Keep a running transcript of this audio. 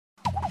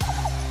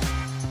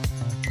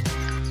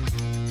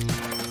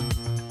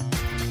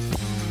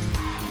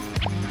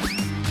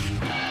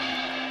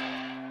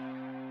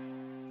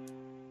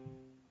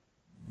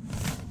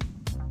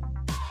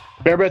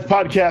Bear Bets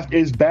Podcast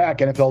is back.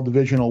 NFL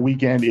Divisional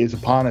weekend is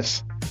upon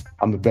us.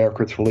 I'm the Bear,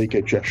 Chris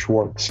Fallica, Jeff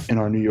Schwartz in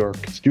our New York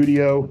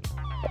studio.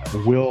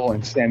 Will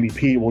and Sammy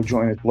P will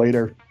join us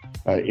later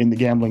in the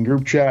gambling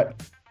group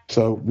chat.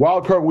 So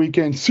wildcard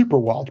weekend, super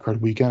wildcard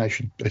weekend,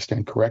 I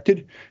stand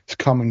corrected. It's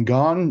come and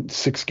gone.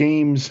 6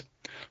 games.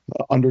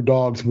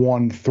 Underdogs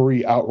won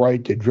 3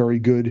 outright, did very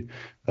good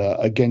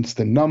against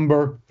the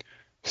number.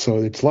 So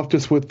it's left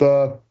us with,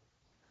 I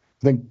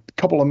think,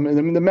 a couple of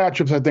the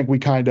matchups I think we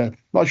kind of,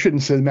 well, I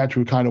shouldn't say the matchup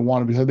we kind of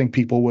wanted, because I think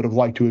people would have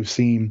liked to have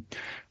seen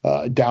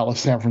Dallas,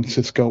 San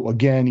Francisco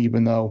again,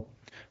 even though,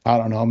 I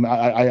don't know,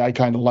 I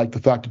kind of like the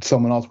fact that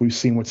someone else, we've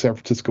seen what San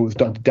Francisco has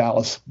done to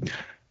Dallas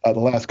the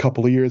last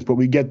couple of years. But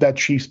we get that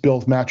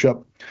Chiefs-Bills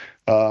matchup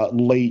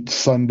late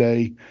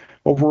Sunday.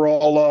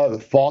 Overall,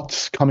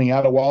 thoughts coming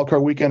out of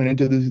wildcard weekend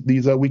and into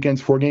these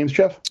weekends, 4 games,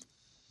 Jeff?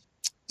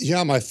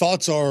 Yeah, my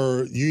thoughts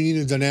are you need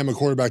a dynamic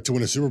quarterback to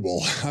win a Super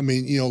Bowl. I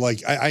mean,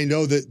 I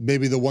know that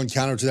maybe the one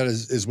counter to that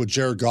is what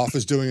Jared Goff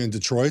is doing in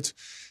Detroit.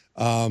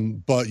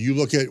 But you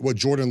look at what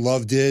Jordan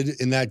Love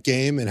did in that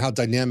game and how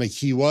dynamic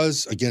he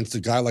was against a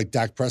guy like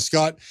Dak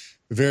Prescott.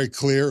 Very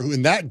clear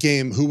in that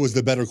game who was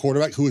the better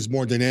quarterback, who was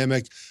more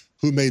dynamic,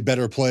 who made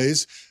better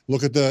plays.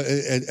 Look at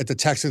the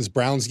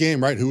Texans-Browns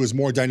game, right? Who was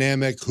more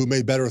dynamic, who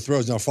made better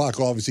throws. Now,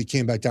 Flacco obviously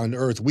came back down to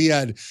earth. We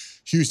had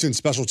Houston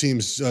special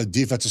teams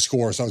defensive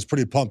score, so I was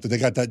pretty pumped that they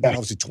got that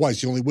obviously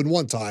twice. You only win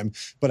one time,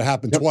 but it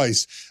happened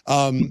twice.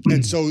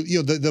 And so,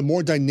 the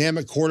more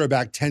dynamic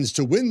quarterback tends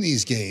to win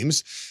these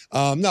games.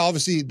 Now,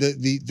 obviously,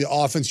 the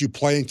offense you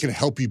play in can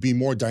help you be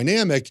more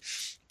dynamic,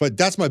 but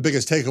that's my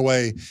biggest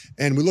takeaway.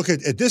 And we look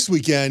at this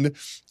weekend,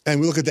 and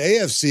we look at the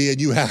AFC,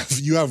 and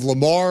you have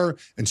Lamar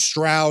and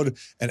Stroud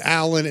and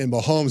Allen and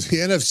Mahomes. The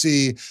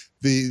NFC,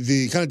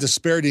 the kind of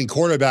disparity in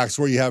quarterbacks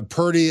where you have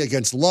Purdy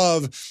against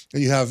Love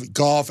and you have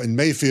Goff and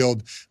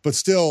Mayfield, but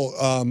still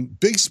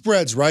big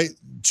spreads, right?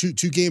 Two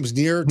games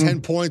near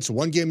 10 points,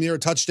 1 game near a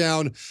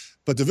touchdown.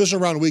 But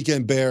divisional round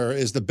weekend, Bear,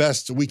 is the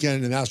best weekend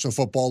in the National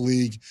Football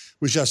League.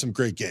 We should have some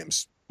great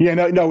games. Yeah,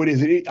 no, it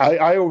is.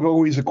 I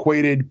always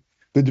equated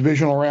the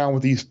divisional round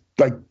with these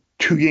like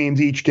 2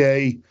 games each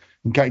day,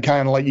 and kind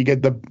of like you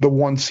get the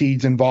 1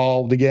 seeds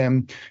involved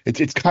again.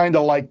 It's kind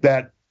of like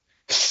that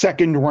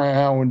second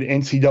round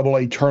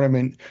NCAA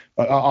tournament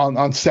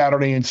on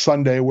Saturday and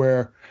Sunday,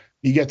 where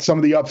you get some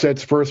of the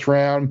upsets first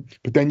round,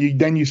 but then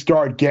you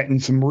start getting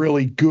some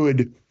really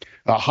good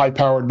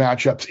high-powered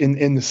matchups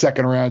in the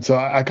second round. So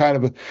I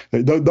kind of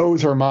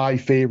those are my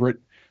favorite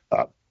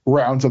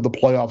rounds of the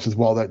playoffs as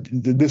well. That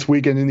this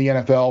weekend in the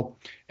NFL,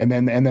 and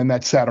then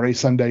that Saturday,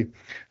 Sunday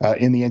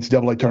in the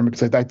NCAA tournament,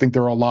 because I think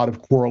there are a lot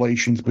of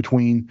correlations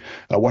between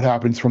what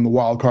happens from the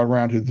wild card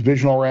round to the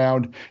divisional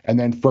round, and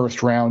then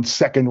first round,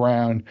 second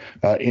round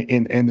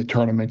in the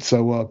tournament.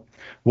 So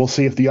we'll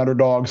see if the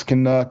underdogs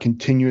can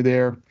continue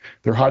their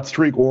hot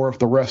streak, or if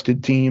the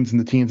rested teams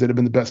and the teams that have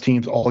been the best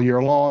teams all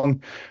year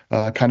long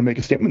kind of make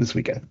a statement this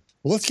weekend.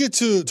 Well, let's get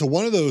to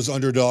one of those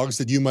underdogs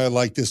that you might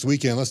like this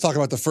weekend. Let's talk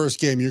about the first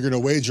game you're going to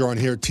wager on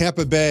here.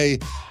 Tampa Bay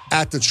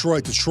at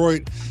Detroit.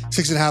 Detroit,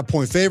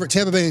 6.5-point favorite.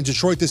 Tampa Bay and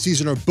Detroit this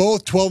season are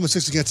both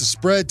 12-6 against the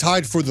spread,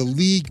 tied for the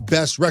league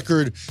best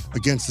record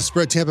against the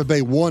spread. Tampa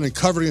Bay won and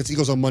covered against the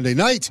Eagles on Monday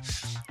night,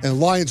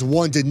 and Lions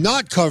won, did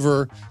not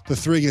cover the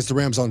 3 against the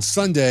Rams on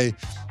Sunday.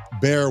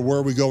 Bear, where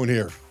are we going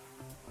here?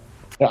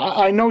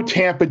 I know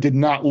Tampa did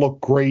not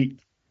look great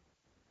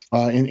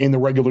in the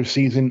regular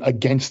season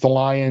against the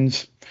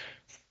Lions,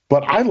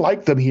 but I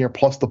like them here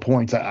plus the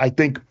points. I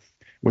think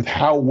with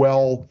how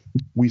well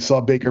we saw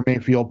Baker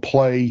Mayfield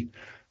play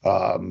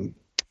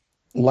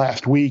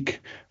last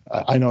week,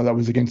 I know that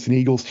was against an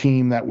Eagles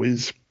team that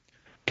was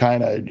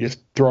kind of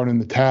just thrown in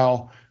the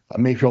towel.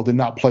 Mayfield did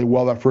not play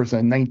well that first,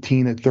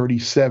 19 at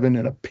 37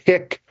 and a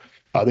pick.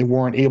 They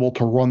weren't able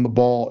to run the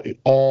ball at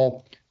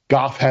all.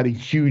 Goff had a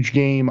huge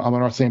game.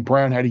 Amon-Ra St.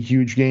 Brown had a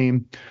huge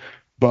game.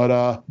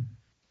 But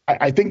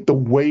I think the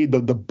way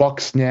the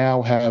Bucs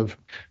now have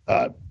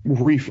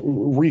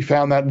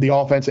refound that in the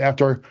offense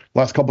after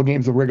last couple of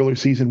games of the regular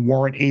season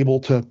weren't able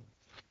to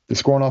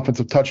score an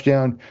offensive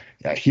touchdown.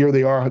 Here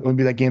they are.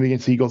 Maybe that game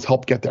against the Eagles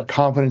helped get their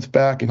confidence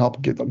back and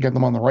help get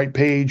them on the right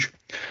page.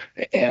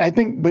 And I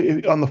think,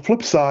 but on the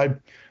flip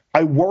side,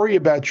 I worry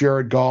about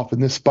Jared Goff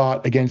in this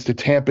spot against a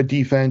Tampa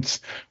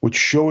defense, which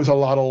shows a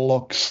lot of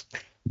looks,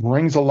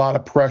 brings a lot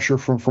of pressure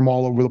from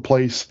all over the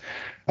place.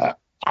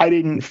 I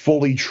didn't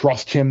fully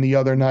trust him the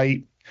other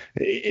night.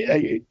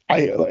 I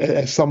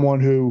as someone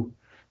who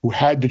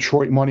had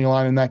Detroit money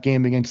line in that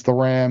game against the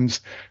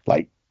Rams,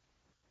 like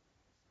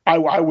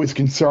I was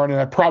concerned, and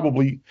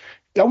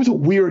that was a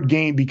weird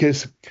game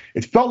because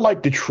it felt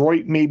like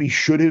Detroit maybe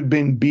should have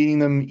been beating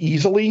them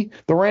easily,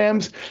 the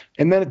Rams,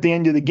 and then at the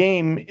end of the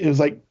game, it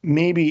was like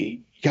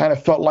maybe kind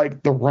of felt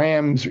like the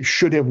Rams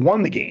should have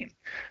won the game.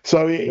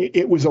 So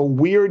it was a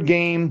weird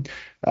game.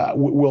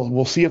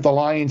 We'll see if the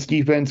Lions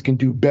defense can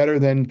do better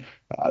than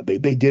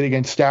they did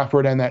against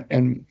Stafford, and I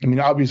mean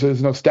obviously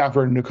there's no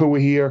Stafford and Nakua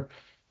here,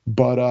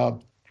 but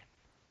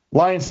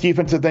Lions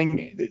defense, I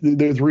think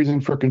there's reason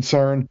for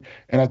concern,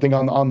 and I think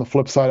on the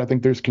flip side, I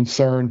think there's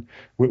concern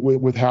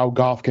with how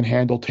Goff can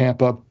handle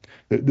Tampa.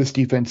 This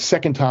defense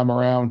second time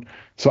around.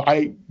 So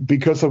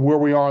because of where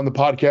we are on the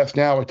podcast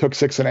now, I took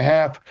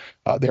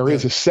 6.5. There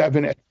is a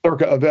 7 at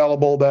circa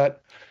available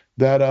that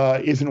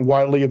isn't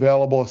widely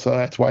available. So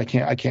that's why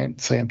I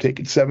can't say I'm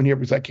taking 7 here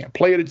because I can't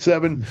play it at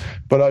 7.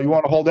 But you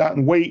want to hold out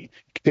and wait. You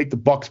can take the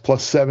Bucks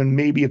plus 7,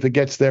 maybe if it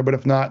gets there. But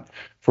if not,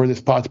 for this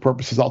pod's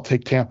purposes, I'll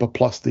take Tampa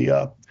plus the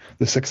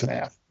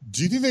 6.5.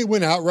 Do you think they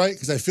win outright?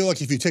 Because I feel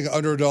like if you take an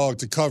underdog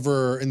to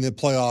cover in the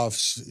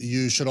playoffs,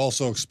 you should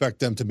also expect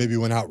them to maybe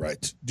win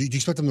outright. Do you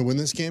expect them to win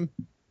this game?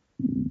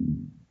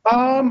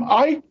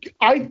 I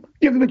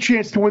give them a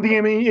chance to win the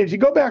game. I mean, if you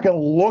go back and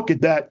look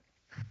at that,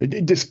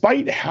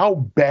 despite how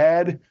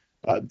bad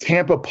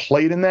Tampa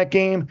played in that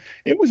game,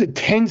 it was a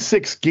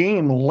 10-6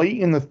 game late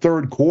in the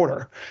third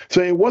quarter.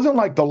 So it wasn't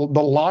like the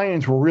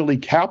Lions were really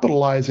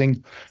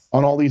capitalizing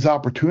on all these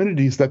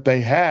opportunities that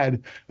they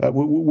had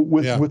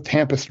with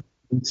Tampa.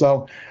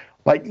 So,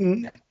 like,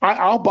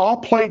 I'll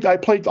play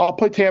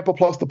Tampa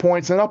plus the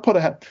points, and I'll put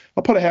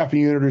a half a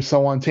unit or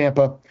so on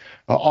Tampa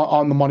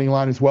on the money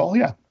line as well.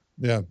 Yeah,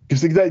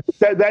 because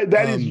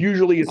that is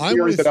usually a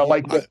theory that I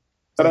like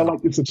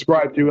to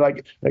subscribe to.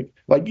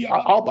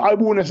 I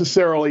won't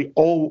necessarily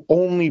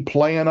only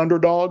play an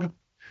underdog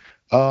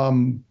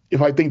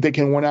if I think they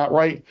can win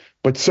outright,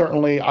 but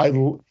certainly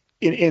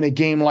in a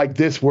game like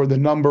this where the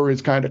number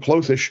is kind of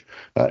close-ish,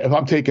 if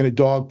I'm taking a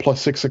dog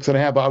plus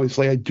 6.5,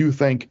 obviously I do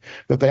think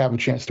that they have a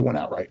chance to win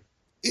outright.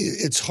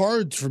 It's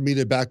hard for me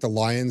to back the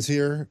Lions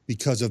here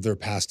because of their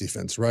pass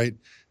defense, right?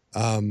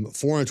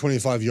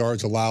 425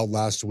 yards allowed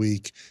last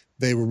week.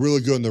 They were really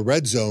good in the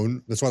red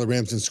zone. That's why the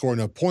Rams didn't score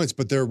enough points,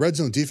 but their red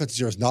zone defense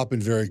here has not been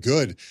very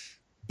good.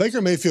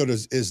 Baker Mayfield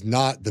is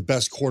not the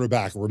best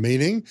quarterback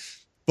remaining,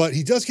 but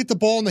he does get the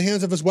ball in the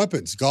hands of his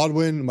weapons.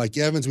 Godwin, Mike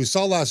Evans. We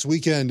saw last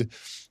weekend,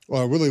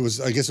 I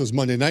guess it was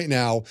Monday night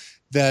now,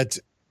 that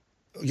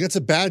against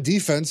a bad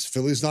defense,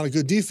 Philly's not a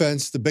good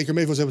defense, the Baker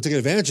Mayfield was able to take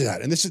advantage of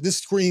that. And this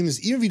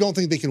screams, even if you don't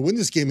think they can win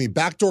this game, I mean,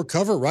 backdoor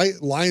cover, right?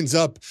 Lions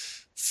up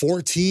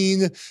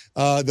 14.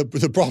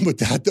 The problem with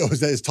that, though, is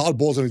that Todd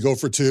Bowles going to go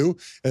for 2.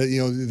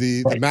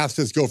 The math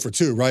says go for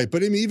 2, right?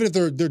 But I mean, even if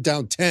they're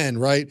down 10,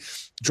 right?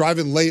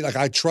 Driving late, like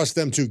I trust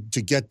them to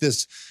get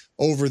this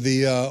over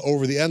the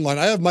end line.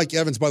 I have Mike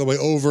Evans, by the way,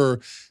 over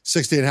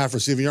 60.5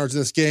 receiving yards in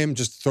this game.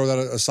 Just to throw that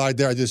aside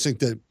there. I just think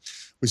that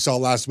we saw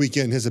last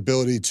weekend his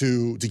ability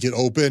to get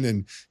open,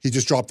 and he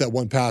just dropped that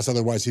one pass.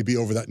 Otherwise, he'd be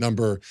over that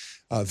number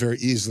very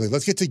easily.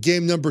 Let's get to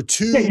game number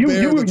 2. Yeah,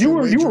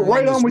 you were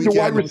right on with your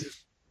wide receiver.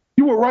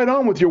 You were right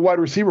on with your wide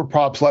receiver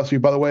props last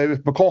week. By the way,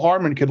 if McCole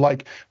Hardman could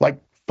like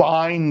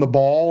find the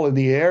ball in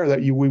the air,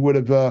 we would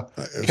have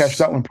catched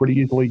that one pretty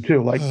easily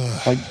too.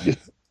 Just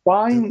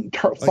find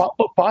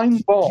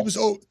the ball.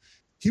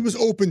 He was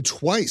open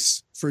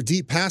twice for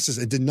deep passes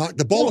and did not.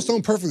 The ball was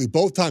thrown perfectly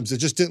both times. It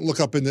just didn't look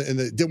up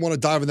didn't want to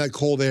dive in that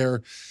cold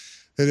air.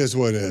 It is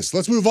what it is.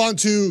 Let's move on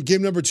to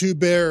game number 2,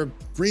 Bear.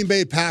 Green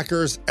Bay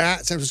Packers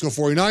at San Francisco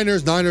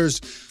 49ers. Niners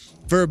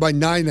favored by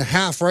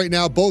 9.5 right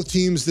now. Both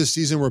teams this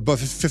season were above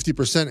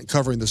 50%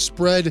 covering the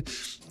spread.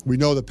 We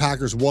know the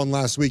Packers won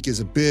last week as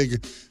a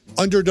big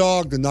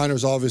underdog. The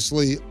Niners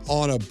obviously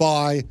on a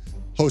bye,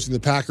 hosting the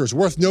Packers.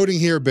 Worth noting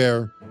here,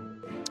 Bear,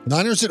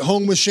 Niners at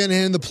home with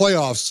Shanahan in the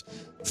playoffs.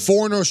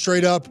 4-0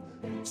 straight up,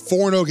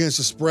 4-0 against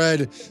the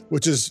spread,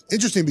 which is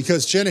interesting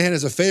because Shanahan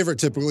as a favorite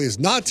typically is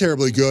not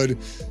terribly good,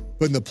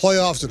 but in the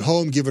playoffs at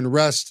home, given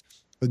rest,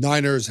 the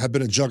Niners have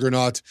been a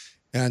juggernaut.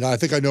 And I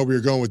think I know where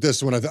you're going with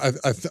this one.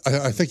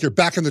 I think you're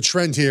back in the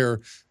trend here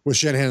with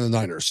Shanahan and the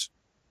Niners.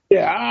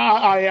 Yeah,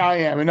 I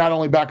am. And not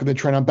only back in the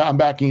trend, I'm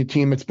backing a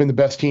team that's been the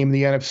best team in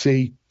the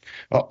NFC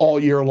all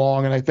year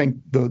long. And I think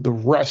the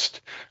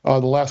rest, the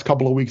last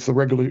couple of weeks, the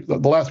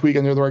last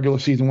weekend of the regular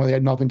season when they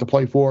had nothing to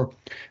play for,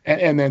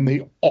 and then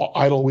the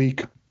idle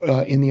week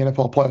in the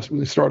NFL playoffs.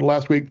 They started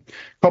last week, a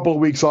couple of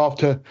weeks off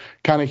to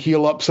kind of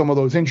heal up some of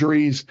those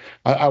injuries.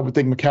 I would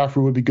think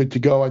McCaffrey would be good to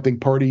go. I think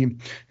Purdy,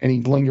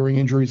 any lingering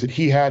injuries that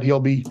he had, he'll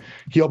be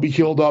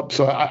healed up.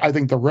 So I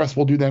think the rest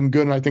will do them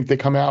good. And I think they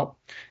come out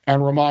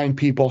and remind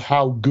people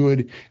how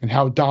good and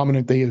how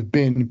dominant they have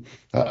been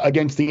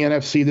against the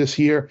NFC this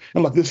year.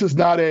 And look, this is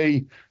not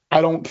I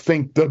don't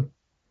think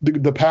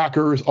the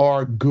Packers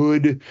are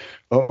good,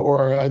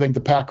 or I think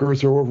the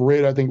Packers are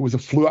overrated. I think it was a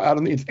fluke. I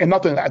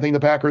think the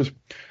Packers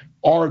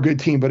are a good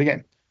team. But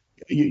again,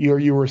 you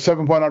were a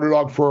 7-point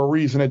underdog for a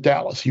reason at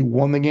Dallas. You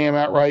won the game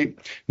outright.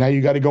 Now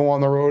you got to go on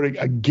the road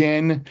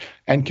again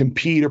and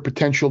compete or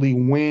potentially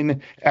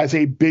win as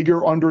a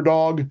bigger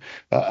underdog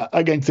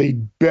against a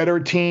better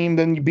team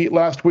than you beat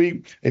last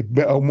week,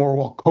 a more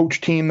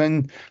well-coached team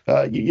than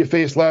you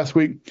faced last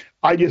week.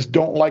 I just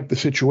don't like the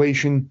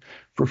situation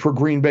for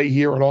Green Bay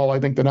here at all. I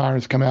think the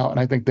Niners come out, and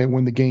I think they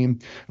win the game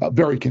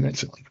very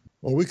convincingly.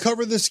 Well, we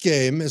cover this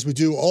game, as we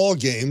do all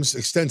games,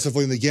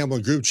 extensively in the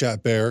Gambling Group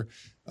Chat, Bear.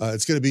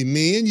 It's going to be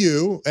me and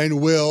you and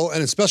Will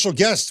and a special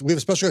guest. We have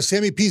a special guest.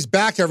 Sammy P's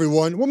back,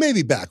 everyone. Well,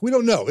 maybe back. We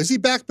don't know. Is he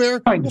back,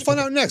 Bear? We'll find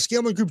out next.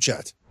 Gambling Group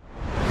Chat.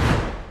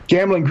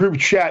 Gambling group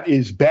chat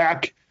is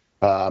back.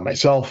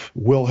 Myself,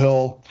 Will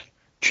Hill,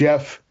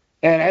 Jeff,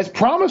 and as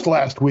promised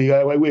last week,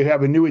 we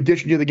have a new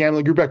addition to the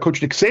gambling group.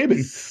 Coach Nick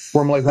Saban,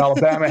 formerly of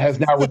Alabama, has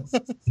now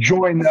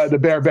joined the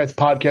Bear Bets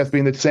podcast,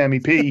 being that Sammy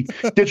P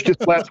ditched us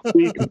last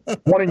week.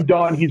 One and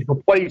done. He's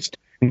replaced,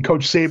 and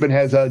Coach Saban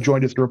has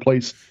joined us to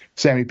replace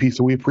Sammy P.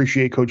 So we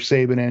appreciate Coach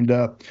Saban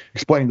and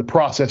explaining the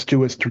process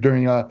to us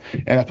during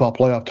NFL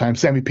playoff time.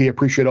 Sammy P,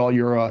 appreciate all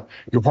your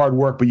hard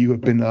work, but you have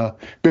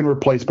been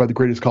replaced by the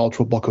greatest college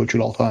football coach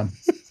at all time.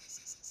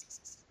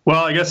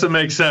 Well, I guess it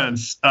makes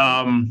sense.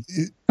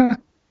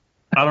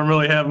 I don't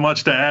really have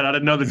much to add. I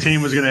didn't know the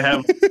team was going to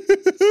have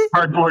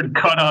cardboard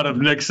cutout of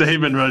Nick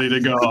Saban ready to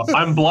go.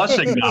 I'm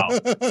blushing now.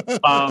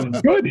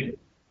 Good.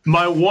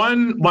 My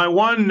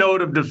one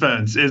note of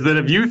defense is that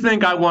if you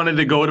think I wanted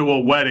to go to a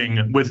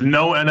wedding with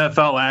no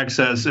NFL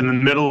access in the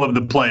middle of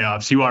the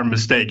playoffs, you are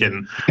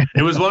mistaken.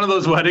 It was one of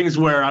those weddings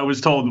where I was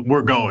told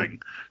we're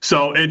going.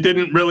 So it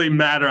didn't really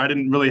matter. I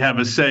didn't really have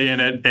a say in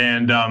it.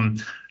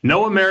 And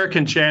no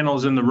American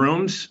channels in the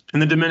rooms in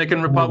the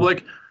Dominican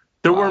Republic.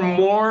 There were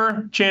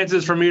more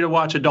chances for me to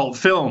watch adult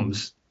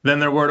films than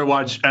there were to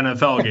watch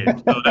NFL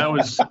games.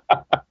 So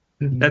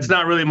that's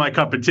not really my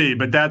cup of tea,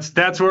 but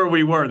that's where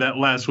we were that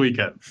last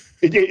weekend.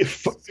 A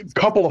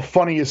couple of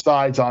funny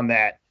asides on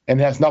that,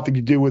 and it has nothing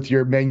to do with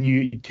your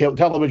menu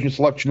television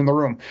selection in the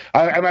room.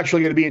 I'm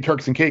actually going to be in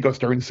Turks and Caicos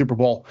during the Super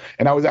Bowl,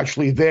 and I was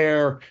actually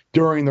there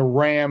during the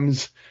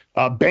Rams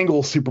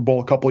Bengals Super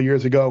Bowl a couple of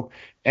years ago,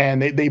 and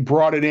they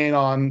brought it in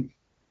and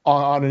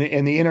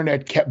the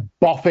internet kept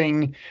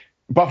buffering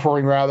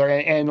rather,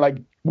 and like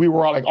we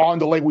were like on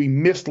delay. We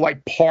missed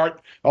like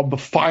part of the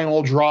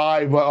final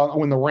drive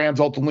when the Rams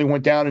ultimately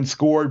went down and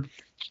scored.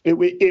 It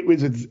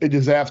was a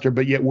disaster,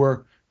 but yet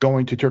we're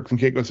going to Turks and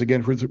Caicos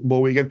again for Super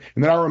Bowl weekend.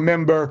 And then I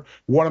remember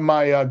one of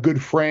my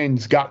good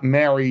friends got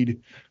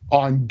married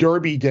on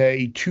Derby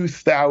Day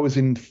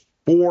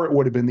 2004. It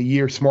would have been the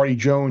year Smarty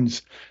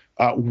Jones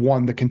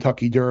won the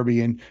Kentucky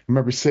Derby, and I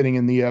remember sitting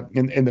in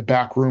the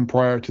back room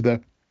prior to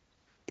the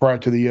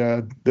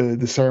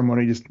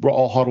ceremony, just we're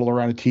all huddled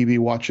around a TV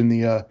watching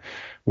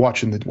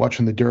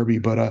the Derby.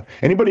 But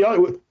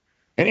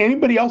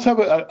anybody else have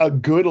a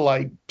good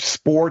like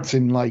sports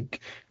and like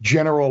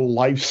general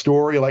life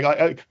story,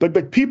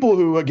 like people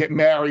who get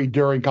married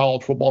during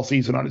college football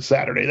season on a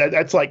Saturday?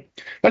 That's like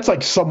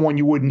someone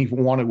you wouldn't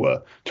even want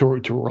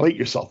to relate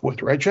yourself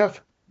with, right,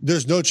 Jeff?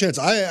 There's no chance.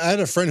 I had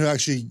a friend who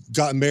actually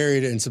got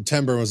married in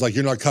September and was like,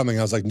 "You're not coming."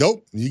 I was like,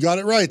 "Nope, you got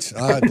it right.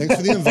 Thanks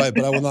for the invite,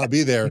 but I will not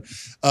be there."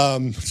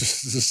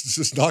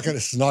 It's not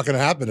gonna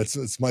happen.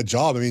 It's my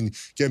job. I mean,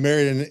 get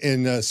married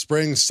in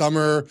spring,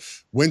 summer,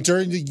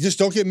 winter. You just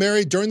don't get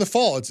married during the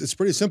fall. It's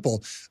pretty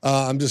simple.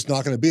 I'm just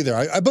not going to be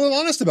there. But I'm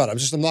honest about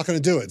it. I'm not going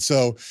to do it.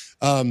 So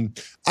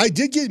I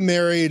did get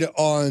married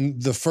on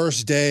the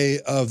first day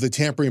of the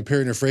tampering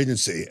period of free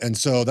agency, and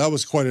so that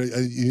was quite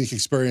a unique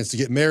experience to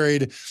get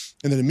married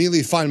and then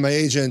immediately find my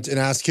agent and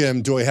ask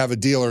him, do I have a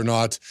deal or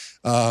not?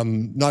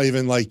 Not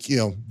even like,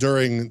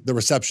 during the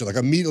reception, like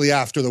immediately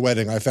after the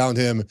wedding, I found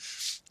him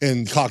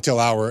in cocktail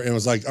hour and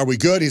was like, are we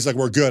good? He's like,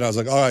 we're good. I was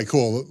like, all right,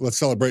 cool. Let's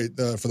celebrate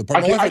for the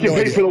party. I can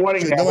pay for the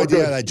wedding. She had no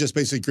idea that I just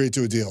basically agreed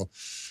to a deal.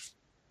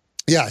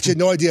 Yeah, she had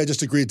no idea I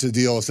just agreed to a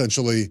deal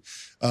essentially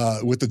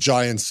with the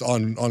Giants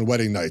on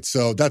wedding night.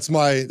 So that's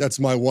my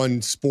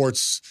one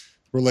sports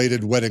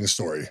related wedding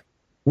story.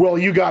 Well,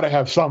 you got to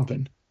have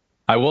something.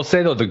 I will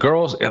say, though, the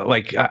girls,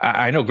 like,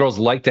 I know girls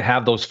like to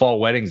have those fall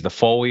weddings, the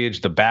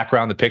foliage, the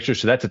background, the pictures.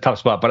 So that's a tough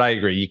spot. But I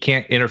agree. You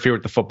can't interfere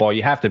with the football.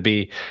 You have to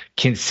be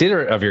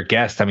considerate of your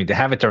guests. I mean, to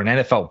have it during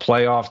NFL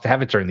playoffs, to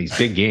have it during these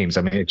big games.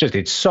 I mean,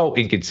 it's so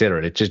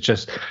inconsiderate.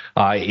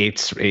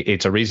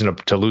 It's a reason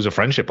to lose a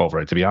friendship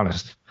over it, to be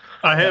honest.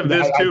 I have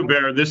this too,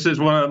 Bear. This is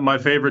one of my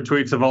favorite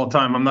tweets of all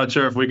time. I'm not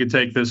sure if we could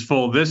take this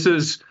full. This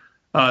is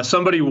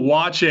somebody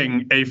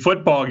watching a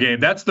football game.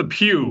 That's the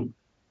pew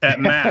at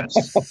Mass.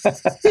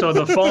 So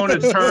the phone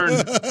is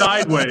turned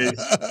sideways.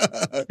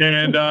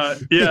 And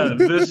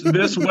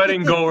this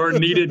wedding goer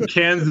needed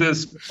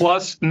Kansas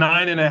plus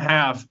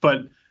 9.5,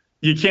 but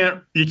you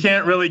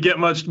can't really get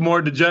much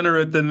more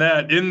degenerate than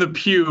that in the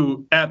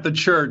pew at the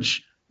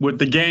church with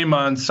the game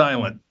on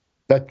silent.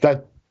 That's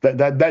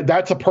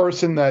a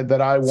person that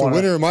I want. It's a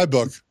winner in my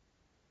book.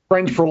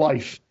 Friend for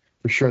life,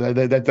 for sure.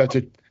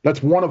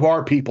 That's one of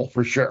our people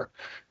for sure.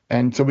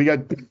 And so we got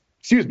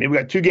 2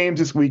 games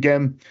this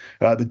weekend.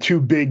 Two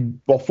games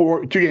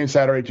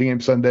Saturday, 2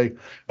 games Sunday.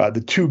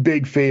 The 2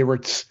 big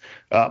favorites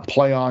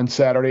play on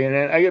Saturday.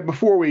 And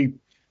before we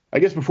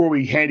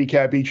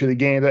handicap each of the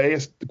games, I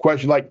ask the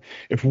question, like,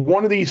 if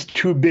one of these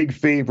 2 big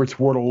favorites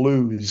were to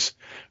lose,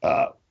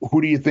 who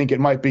do you think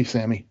it might be,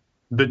 Sammy?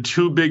 The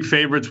 2 big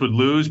favorites would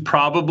lose,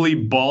 probably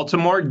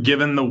Baltimore,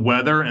 given the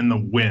weather and the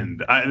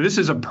wind. This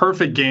is a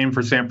perfect game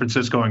for San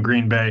Francisco and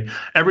Green Bay.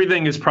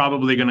 Everything is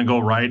probably going to go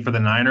right for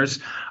the Niners.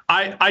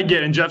 I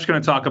get it, and Jeff's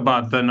going to talk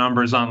about the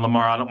numbers on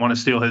Lamar. I don't want to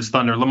steal his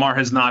thunder. Lamar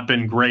has not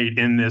been great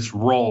in this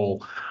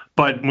role.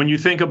 But when you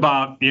think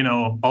about,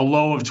 a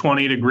low of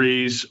 20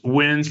 degrees,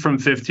 winds from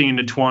 15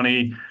 to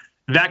 20,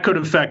 that could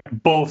affect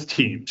both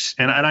teams.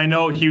 And I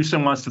know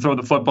Houston wants to throw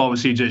the football with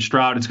C.J.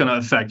 Stroud. It's going to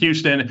affect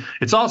Houston.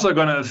 It's also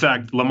going to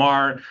affect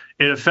Lamar.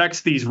 It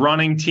affects these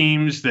running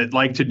teams that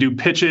like to do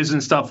pitches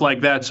and stuff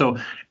like that. So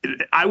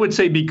I would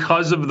say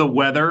because of the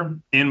weather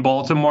in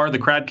Baltimore, the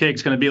crab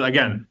cake's going to be,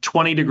 again,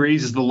 20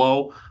 degrees is the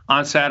low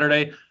on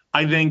Saturday.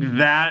 I think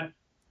that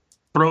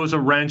throws a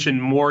wrench in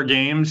more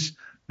games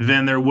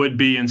than there would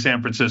be in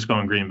San Francisco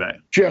and Green Bay.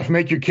 Jeff,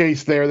 make your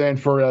case there then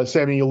for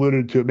Sammy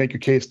alluded to it. Make your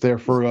case there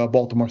for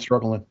Baltimore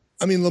struggling.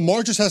 I mean,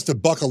 Lamar just has to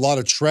buck a lot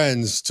of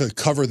trends to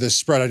cover this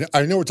spread.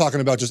 I know we're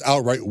talking about just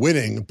outright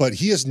winning, but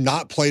he has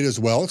not played as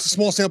well. It's a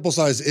small sample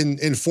size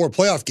in 4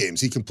 playoff games.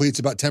 He completes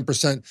about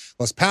 10%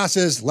 less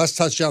passes, less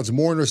touchdowns,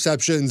 more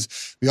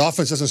interceptions. The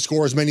offense doesn't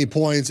score as many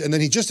points. And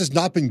then he just has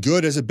not been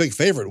good as a big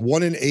favorite.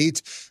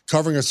 1-8,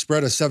 covering a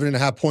spread of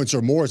 7.5 points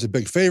or more as a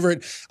big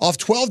favorite. Off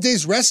 12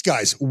 days rest,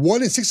 guys,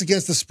 1-6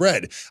 against the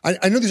spread.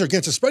 I know these are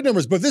against the spread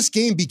numbers, but if this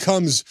game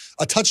becomes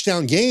a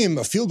touchdown game,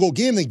 a field goal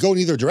game, they go in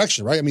either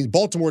direction, right? I mean,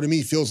 Baltimore to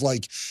me feels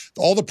like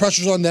all the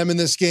pressure's on them in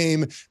this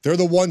game. They're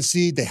the 1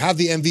 seed. They have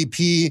the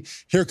MVP.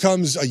 Here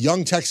comes a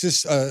young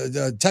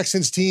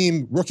Texans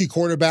team, rookie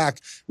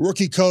quarterback,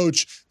 rookie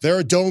coach. They're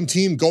a dome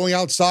team going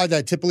outside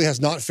that typically has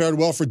not fared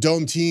well for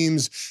dome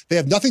teams. They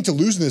have nothing to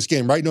lose in this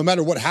game, right? No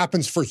matter what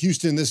happens for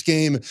Houston in this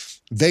game,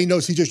 they know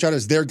C.J. Stroud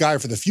is their guy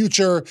for the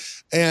future.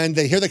 And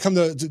they come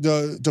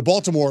to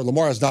Baltimore.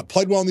 Lamar has not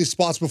played well in these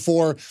spots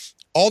before.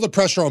 All the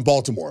pressure on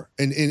Baltimore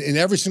in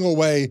every single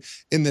way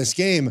in this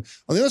game.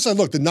 On the other side,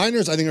 look, the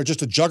Niners, I think, are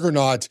just a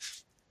juggernaut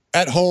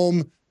at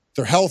home.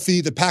 They're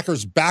healthy. The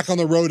Packers back on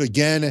the road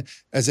again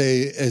as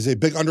a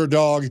big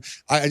underdog.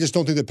 I just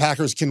don't think the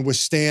Packers can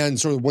withstand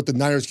sort of what the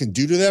Niners can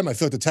do to them. I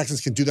feel like the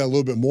Texans can do that a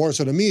little bit more.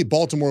 So to me,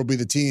 Baltimore will be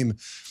the team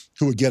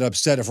who would get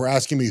upset if we're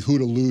asking me who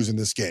to lose in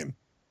this game.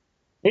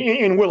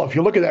 And Will, if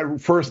you look at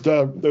that first,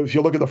 if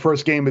you look at the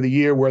first game of the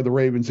year where the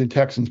Ravens and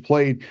Texans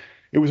played,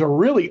 it was a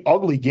really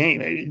ugly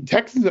game.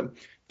 Texans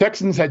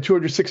had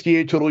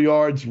 268 total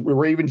yards.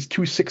 Ravens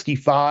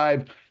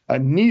 265.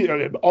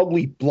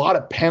 Ugly lot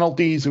of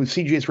penalties. It was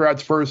C.J.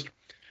 Stroud's first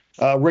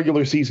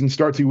regular season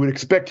starts. You would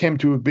expect him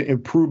to have been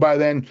improved by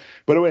then.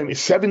 But it was a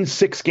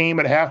 7-6 game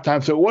at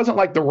halftime. So it wasn't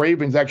like the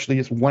Ravens actually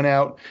just went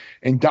out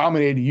and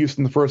dominated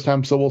Houston the first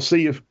time. So we'll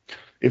see if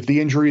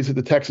the injuries that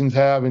the Texans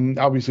have, and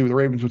obviously with the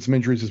Ravens with some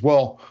injuries as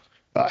well,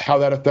 how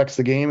that affects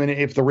the game. And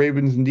if the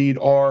Ravens indeed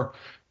are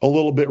a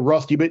little bit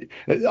rusty. But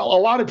a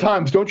lot of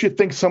times, don't you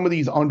think some of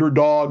these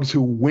underdogs who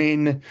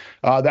win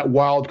that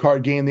wild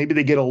card game, maybe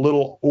they get a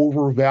little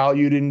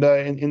overvalued in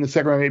the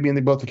second round, maybe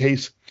in both the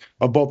case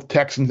of both the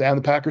Texans and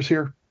the Packers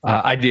here?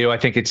 I do. I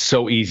think it's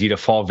so easy to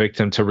fall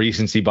victim to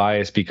recency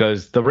bias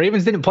because the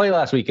Ravens didn't play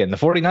last weekend. The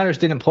 49ers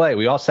didn't play.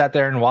 We all sat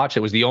there and watched. It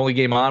was the only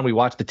game on. We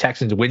watched the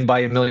Texans win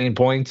by 1,000,000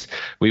 points.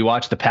 We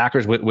watched the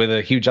Packers with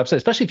a huge upset,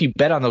 especially if you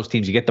bet on those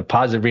teams. You get the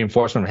positive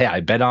reinforcement of, hey,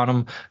 I bet on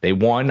them. They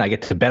won. I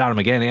get to bet on them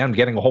again, and I'm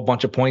getting a whole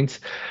bunch of points.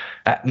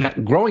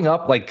 Growing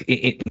up, like,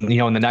 in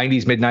the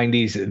 90s,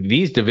 mid-90s,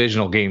 these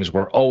divisional games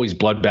were always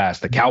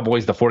bloodbaths. The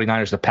Cowboys, the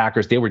 49ers, the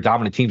Packers, they were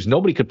dominant teams.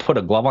 Nobody could put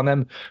a glove on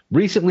them.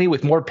 Recently,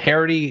 with more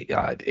parity,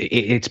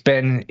 it's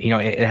been,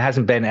 it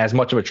hasn't been as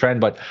much of a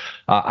trend. But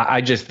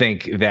I just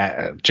think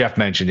that Jeff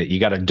mentioned it. You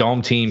got a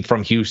dome team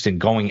from Houston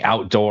going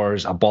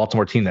outdoors, a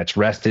Baltimore team that's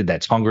rested,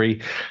 that's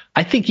hungry.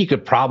 I think you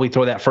could probably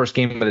throw that first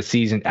game of the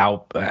season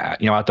out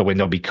the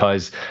window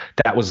because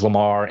that was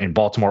Lamar and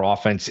Baltimore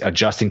offense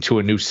adjusting to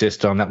a new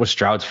system. That was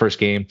Stroud's first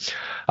game.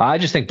 I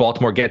just think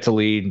Baltimore gets a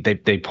lead.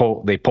 They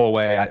pull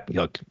away.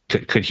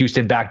 Could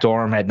Houston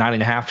backdoor them at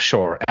 9.5?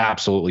 Sure,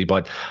 absolutely.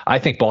 But I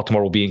think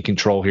Baltimore will be in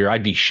control here.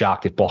 I'd be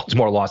shocked if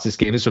Baltimore lost this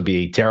game. This would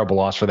be a terrible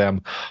loss for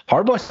them.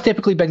 Harbaugh's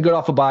typically been good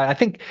off a bye. I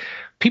think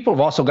people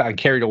have also gotten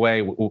carried away,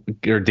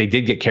 or they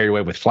did get carried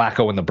away with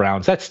Flacco and the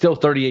Browns. That's still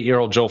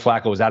 38-year-old Joe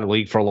Flacco was out of the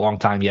league for a long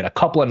time. He had a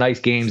couple of nice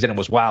games, and it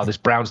was, wow, this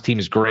Browns team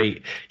is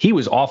great. He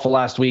was awful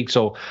last week.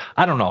 So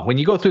I don't know. When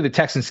you go through the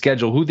Texans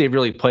schedule, who they've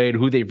really played,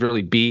 who they've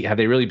really beat, have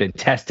they really been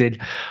tested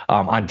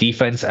on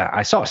defense?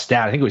 I saw a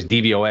stat. I think it was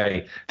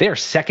DVOA. They are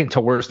second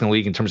to worst in the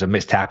league in terms of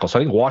missed tackles. So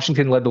I think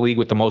Washington led the league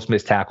with the most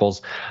missed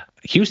tackles.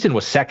 Houston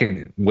was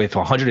second with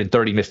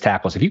 130 missed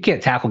tackles. If you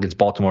can't tackle against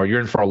Baltimore, you're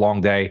in for a long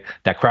day.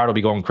 That crowd will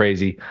be going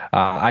crazy.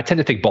 I tend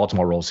to think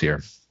Baltimore rolls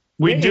here.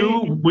 We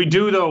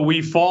do though.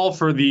 We fall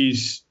for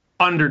these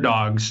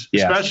underdogs,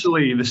 yes,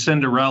 especially the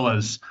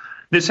Cinderellas.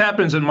 This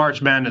happens in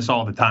March Madness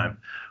all the time.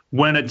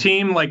 When a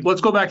team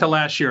let's go back to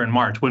last year in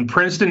March, when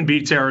Princeton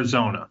beats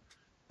Arizona.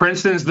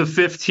 Princeton's the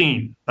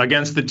 15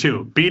 against the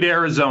 2, beat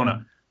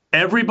Arizona.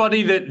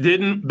 Everybody that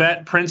didn't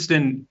bet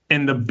Princeton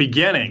in the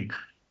beginning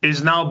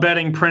is now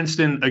betting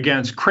Princeton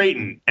against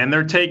Creighton, and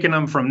they're taking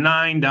them from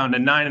 9 down to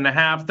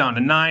 9.5, down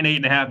to 9,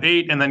 8.5,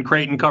 8, and then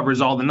Creighton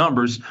covers all the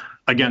numbers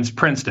against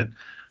Princeton.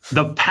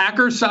 The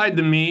Packers side,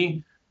 to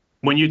me,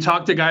 when you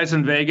talk to guys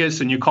in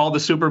Vegas and you call the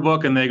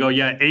Superbook and they go,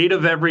 yeah, 8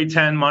 of every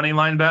 10 money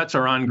line bets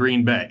are on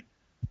Green Bay.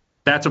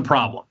 That's a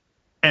problem.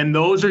 And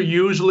those are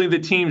usually the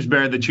teams,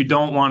 Bear, that you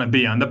don't want to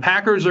be on. The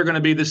Packers are going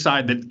to be the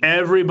side that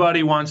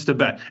everybody wants to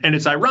bet. And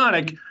it's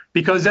ironic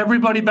because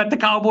everybody bet the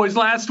Cowboys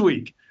last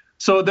week.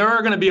 So there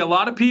are going to be a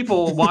lot of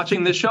people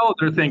watching this show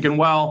that are thinking,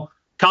 well,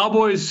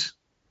 Cowboys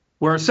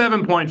were a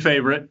 7-point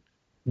favorite,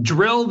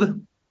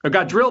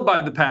 got drilled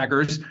by the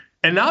Packers,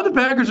 and now the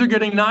Packers are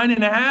getting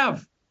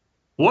 9.5.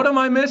 What am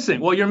I missing?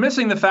 Well, you're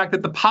missing the fact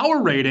that the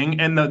power rating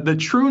and the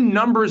true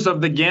numbers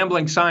of the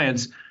gambling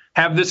science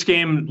have this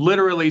game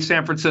literally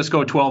San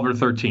Francisco 12 or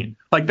 13.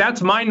 Like,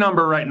 that's my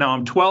number right now.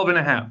 I'm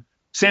 12.5.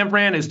 San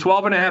Fran is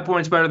 12.5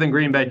 points better than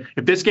Green Bay.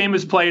 If this game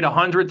is played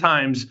 100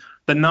 times,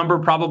 the number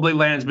probably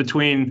lands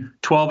between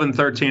 12 and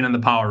 13 in the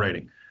power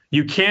rating.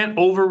 You can't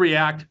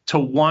overreact to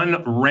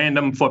one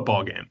random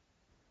football game.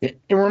 And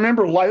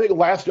remember,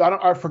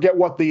 I forget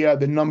what the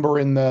number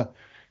in the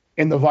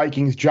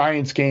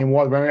Vikings-Giants game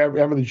was.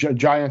 Remember the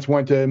Giants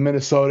went to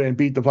Minnesota and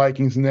beat the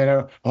Vikings, and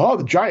then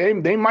the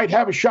Giants, they might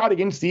have a shot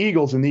against the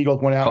Eagles, and the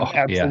Eagles went out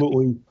and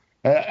absolutely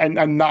and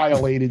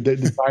annihilated the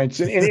Giants.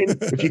 And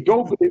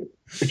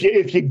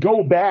if you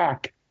go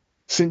back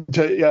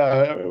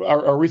to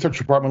our research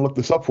department looked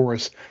this up for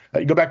us.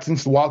 You go back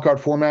since the wildcard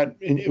format,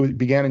 it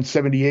began in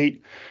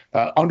 '78.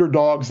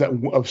 Underdogs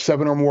of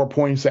 7 or more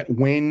points that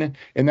win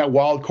in that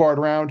wildcard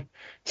round.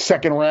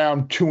 Second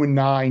round,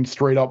 2-9,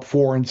 straight up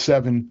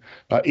 4-7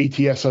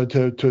 ATS. So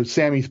to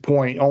Sammy's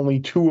point, only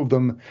 2 of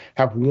them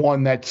have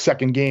won that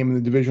second game in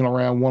the divisional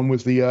round. One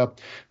was the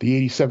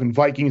 '87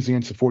 Vikings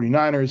against the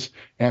 49ers,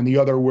 and the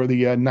other were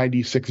the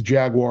 '96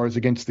 Jaguars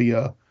against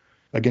the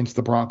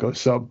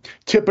Broncos. So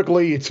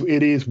typically it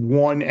is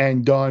one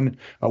and done.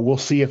 We'll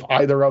see if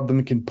either of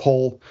them can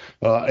pull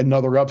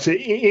another upset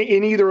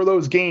in either of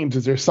those games.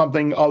 Is there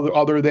something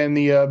other than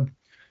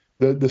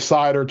the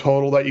side or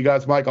total that you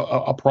guys like,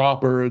 a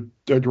prop or a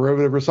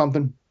derivative or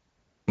something?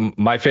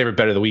 My favorite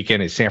bet of the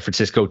weekend is San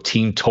Francisco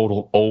team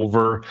total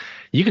over.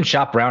 You can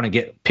shop around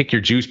and pick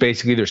your juice.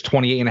 Basically, there's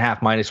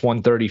 28.5 minus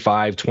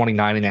 135,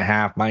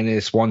 29.5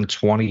 minus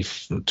 120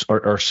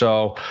 or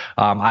so.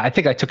 I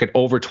think I took it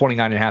over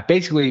 29.5.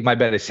 Basically, my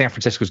bet is San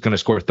Francisco is going to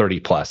score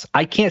 30 plus.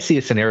 I can't see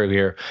a scenario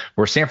here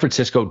where San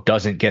Francisco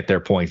doesn't get their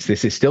points.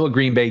 This is still a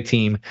Green Bay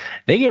team.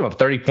 They gave up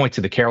 30 points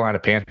to the Carolina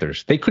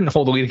Panthers. They couldn't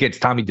hold the lead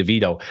against Tommy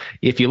DeVito.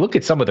 If you look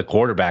at some of the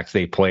quarterbacks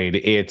they played,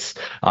 it's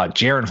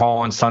Jaron Hall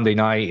on Sunday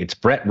night. It's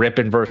Brett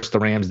Rippon versus the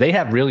Rams. They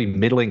have really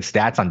middling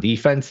stats on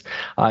defense,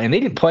 and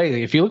they didn't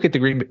play. If you look at the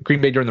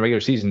Green Bay during the regular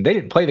season, they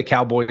didn't play the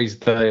Cowboys,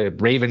 the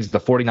Ravens, the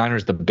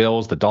 49ers, the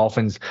Bills, the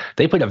Dolphins.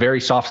 They played a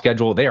very soft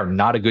schedule. They are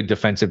not a good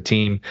defensive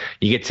team.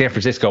 You get San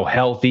Francisco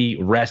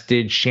healthy,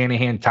 rested,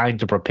 Shanahan time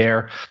to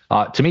prepare.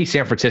 To me,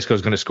 San Francisco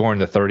is going to score in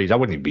the 30s. I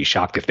wouldn't even be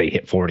shocked if they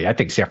hit 40. I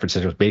think San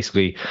Francisco is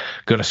basically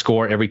going to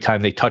score every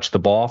time they touch the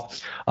ball.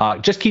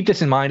 Just keep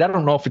this in mind. I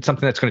don't know if it's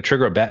something that's going to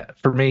trigger a bet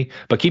for me,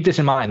 but keep this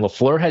in mind.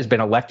 LaFleur has been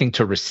electing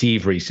to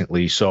receive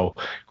recently. So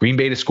Green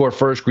Bay to score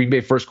first, Green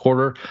Bay first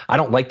quarter. I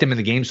don't like them in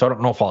the game, so I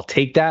don't know if I'll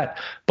take that.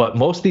 But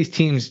most of these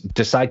teams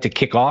decide to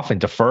kick off and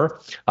defer.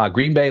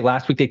 Green Bay,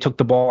 last week they took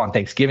the ball. On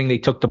Thanksgiving, they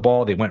took the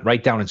ball. They went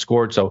right down and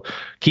scored. So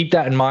keep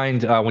that in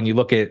mind when you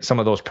look at some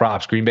of those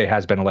props. Green Bay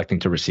has been electing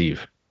to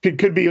receive. It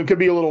could be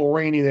a little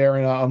rainy there,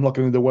 and I'm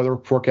looking at the weather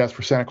forecast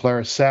for Santa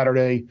Clara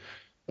Saturday.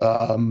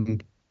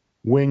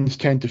 Winds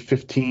 10 to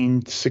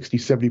 15, 60,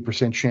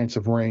 70% chance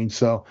of rain.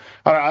 So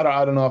I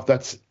don't know if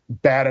that's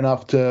bad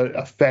enough to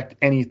affect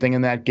anything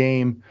in that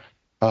game.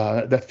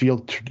 That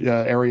field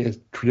area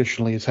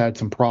traditionally has had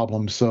some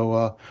problems.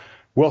 So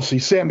we'll see.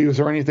 Sammy, was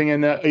there anything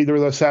in either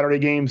of those Saturday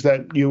games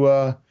that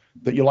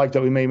you liked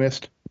that we may have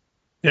missed?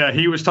 Yeah,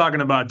 he was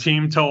talking about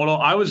team total.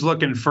 I was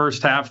looking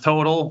first half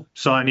total,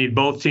 so I need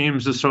both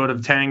teams to sort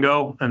of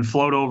tango and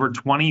float over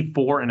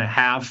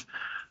 24.5.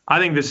 I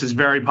think this is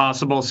very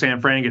possible.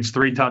 San Fran gets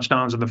 3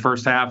 touchdowns in the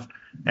first half,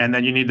 and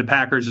then you need the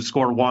Packers to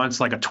score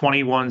once, like a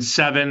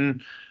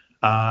 21-7,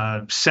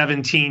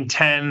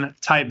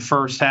 17-10 type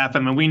first half. I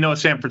mean, we know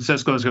San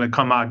Francisco is going to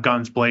come out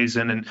guns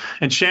blazing,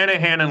 and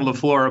Shanahan and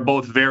LaFleur are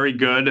both very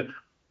good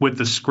with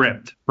the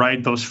script,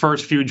 right? Those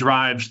first few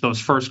drives,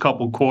 those first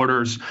couple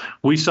quarters.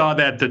 We saw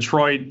that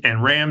Detroit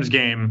and Rams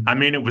game. I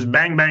mean, it was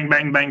bang, bang,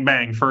 bang, bang,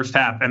 bang first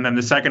half, and then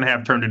the second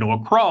half turned into a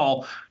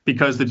crawl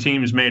because the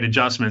teams made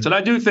adjustments. And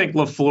I do think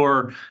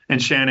LaFleur and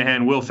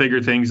Shanahan will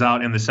figure things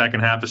out in the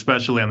second half,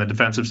 especially on the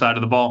defensive side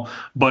of the ball.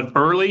 But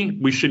early,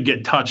 we should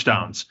get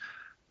touchdowns.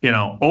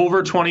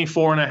 Over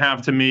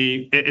 24.5 to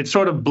me, it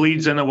sort of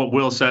bleeds into what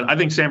Will said. I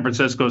think San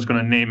Francisco is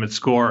going to name its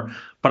score,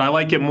 but I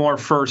like it more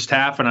first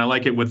half, and I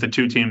like it with the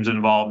 2 teams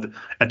involved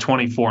at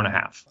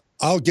 24.5.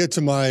 I'll get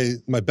to my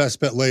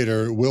best bet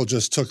later. Will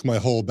just took my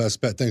whole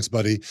best bet. Thanks,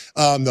 buddy.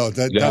 No,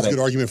 that's a good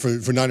argument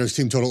for Niners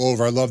team total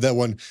over. I love that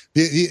one.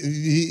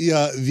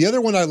 The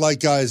other one I like,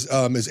 guys,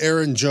 is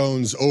Aaron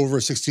Jones over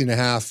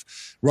 16.5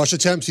 rush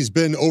attempts. He's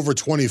been over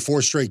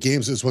 24 straight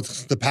games. Is what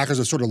the Packers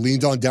have sort of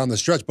leaned on down the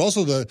stretch. But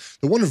also the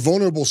one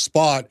vulnerable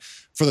spot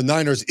for the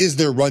Niners is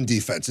their run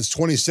defense. It's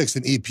 26th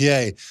in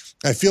EPA.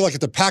 I feel like if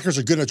the Packers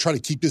are going to try to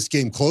keep this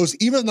game close,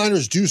 even if the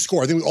Niners do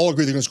score, I think we all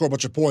agree they're going to score a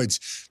bunch of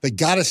points. They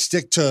got to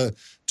stick to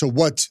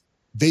what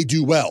they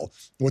do well.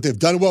 What they've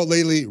done well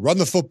lately, run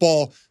the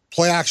football,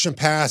 play action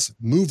pass,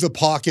 move the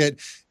pocket,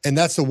 and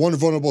that's the one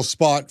vulnerable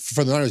spot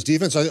for the Niners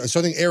defense. So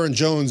I think Aaron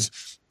Jones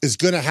is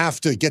going to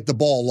have to get the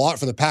ball a lot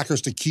for the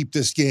Packers to keep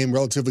this game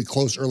relatively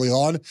close early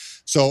on.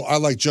 So I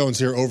like Jones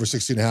here over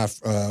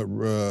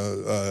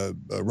 16.5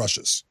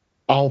 rushes.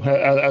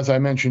 As I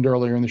mentioned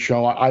earlier in the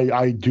show,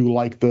 I do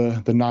like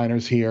the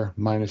Niners here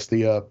minus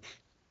the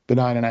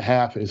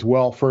 9.5 as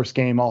well. First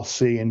game I'll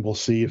see, and we'll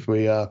see if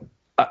we.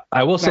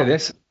 I will say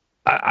this.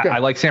 I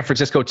like San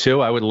Francisco too.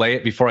 I would lay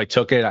it before I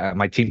took it.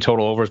 My team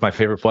total over is my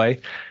favorite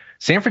play.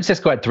 San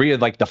Francisco had 3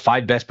 of like the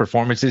 5 best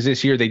performances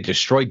this year. They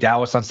destroyed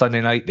Dallas on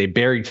Sunday night. They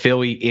buried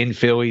Philly in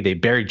Philly. They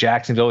buried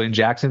Jacksonville in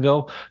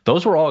Jacksonville.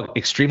 Those were all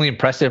extremely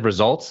impressive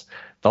results.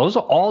 Those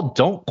all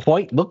don't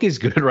quite look as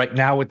good right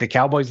now with the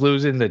Cowboys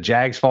losing, the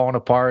Jags falling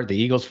apart, the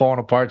Eagles falling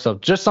apart. So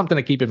just something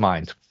to keep in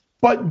mind.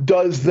 But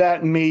does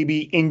that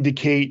maybe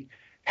indicate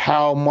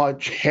how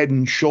much head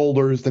and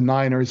shoulders the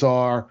Niners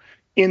are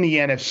in the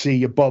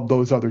NFC above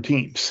those other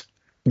teams?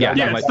 Yeah,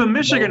 it's the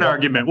Michigan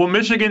argument. Well,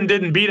 Michigan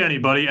didn't beat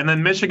anybody, and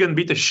then Michigan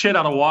beat the shit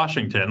out of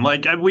Washington.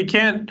 Like, we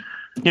can't,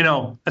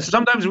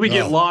 sometimes we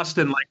get lost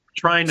in like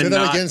trying to. Say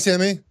that again,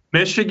 Sammy.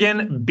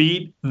 Michigan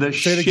beat the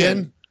shit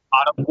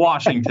out of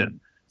Washington.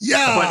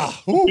 Yeah,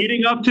 but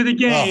leading up to the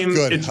game,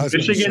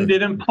 Michigan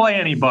didn't play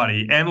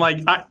anybody, and like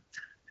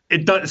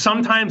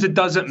sometimes it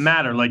doesn't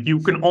matter. Like, you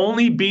can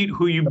only beat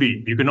who you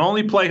beat. You can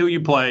only play who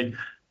you play.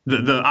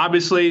 The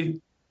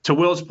obviously, to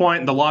Will's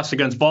point, the loss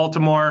against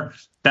Baltimore.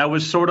 That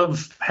was sort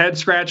of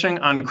head-scratching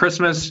on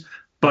Christmas,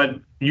 but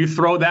you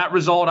throw that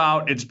result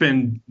out, it's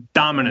been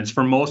dominance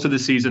for most of the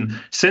season.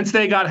 Since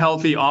they got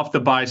healthy off the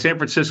bye, San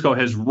Francisco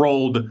has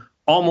rolled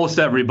almost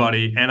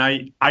everybody, and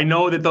I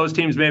know that those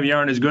teams maybe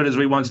aren't as good as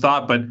we once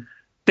thought, but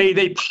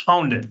they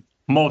pounded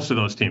most of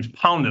those teams,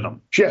 pounded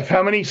them. Jeff,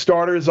 how many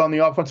starters on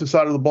the offensive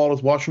side of the ball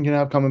does Washington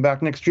have coming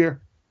back next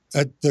year?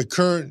 At the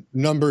current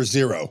number,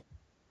 0.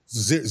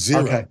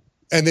 Zero. Okay.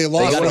 And they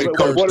lost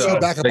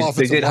backup offensive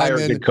They did hire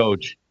a good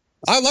coach.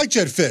 I like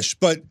Jed Fish,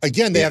 but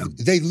again,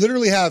 they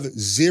literally have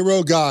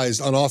 0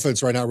 guys on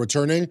offense right now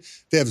returning.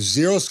 They have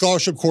 0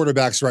 scholarship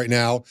quarterbacks right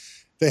now.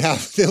 They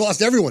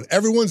lost everyone.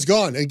 Everyone's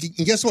gone. And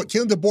guess what?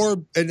 Kalen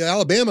DeBoer in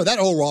Alabama, that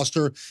whole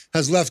roster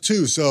has left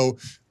too. So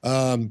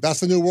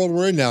that's the new world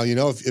we're in now.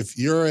 If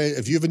you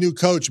have a new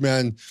coach,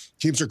 man,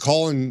 teams are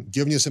calling,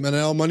 giving you some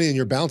NIL money, and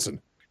you're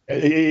bouncing.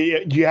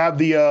 Do you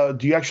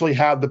actually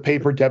have the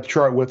paper depth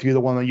chart with you,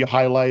 the one that you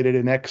highlighted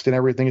and X'd and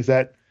everything? Is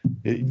that?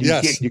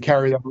 Yes. You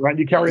carry that around.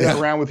 You carry that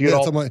around with you at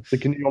all.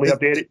 Can you only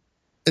update it?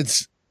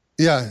 It's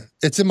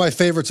in my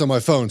favorites on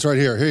my phone. It's right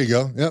here. Here you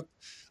go. Yep.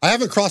 I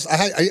haven't crossed.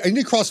 I need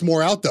to cross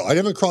more out though. I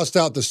haven't crossed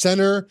out the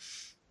center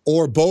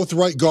or both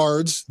right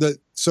guards.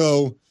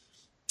 So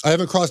I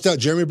haven't crossed out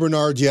Jeremy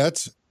Bernard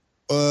yet.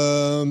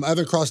 I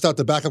haven't crossed out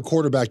the backup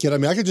quarterback yet. I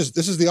mean,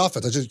 this is the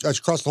offense. I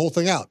just crossed the whole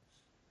thing out.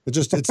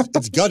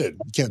 It's gutted.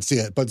 You can't see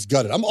it, but it's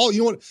gutted.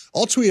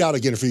 I'll tweet out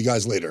again for you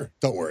guys later.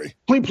 Don't worry.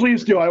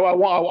 Please do.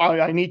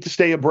 I need to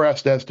stay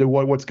abreast as to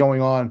what's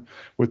going on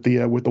with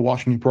the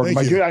Washington program.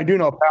 I do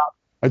know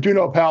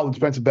Powell, the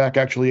defensive back,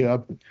 actually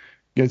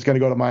is going to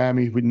go to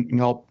Miami. We can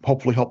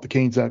hopefully help the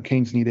Canes out.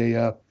 Canes need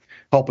a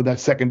help in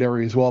that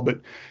secondary as well. But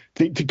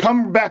to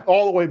come back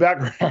all the way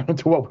back around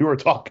to what we were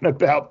talking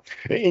about,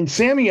 and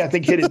Sammy, I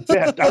think, hit it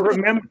best. I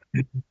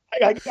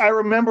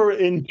remember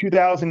in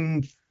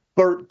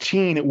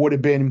 2013, it would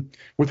have been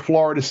with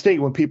Florida State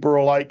when people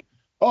were like,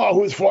 "Oh,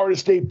 who's Florida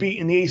State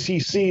beating? The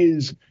ACC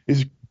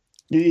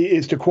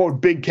is to quote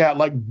Big Cat,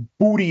 like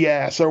booty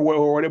ass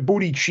or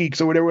booty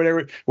cheeks or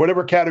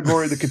whatever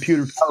category the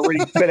computer already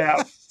spit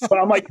out." But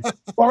I'm like,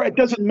 all right, it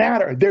doesn't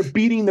matter. They're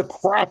beating the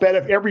crap out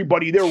of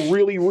everybody. They're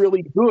really,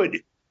 really good.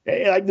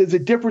 Like, there's a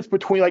difference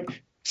between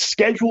like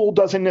schedule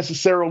doesn't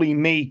necessarily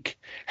make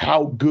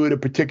how good a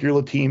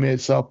particular team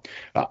is. So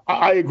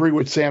I agree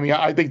with Sammy.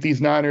 I think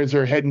these Niners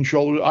are head and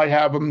shoulders. I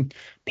have them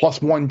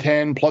plus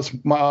 110,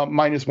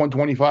 minus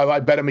 125. I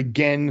bet them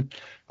again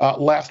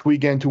last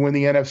weekend to win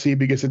the NFC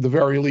because at the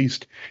very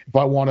least, if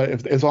I want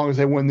to, as long as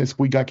they win this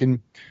week, I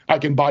can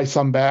buy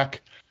some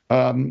back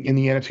in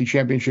the NFC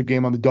Championship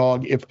game on the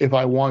dog if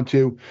I want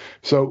to.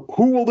 So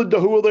who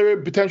will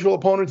their potential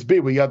opponents be?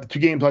 We got the 2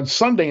 games on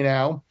Sunday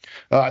now.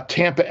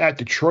 Tampa at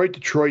Detroit.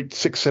 Detroit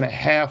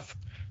 6.5,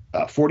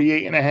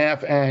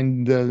 48.5,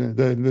 and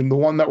the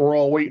one that we're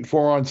all waiting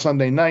for on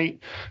Sunday night,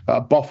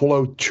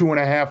 Buffalo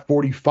 2.5,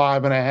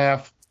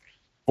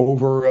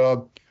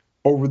 45.5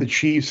 over the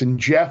Chiefs. And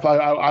Jeff,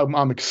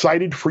 I'm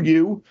excited for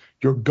you.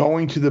 You're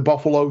going to the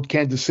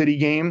Buffalo-Kansas City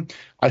game.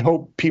 I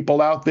hope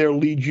people out there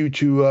lead you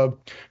to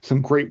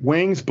some great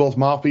wings. Bill's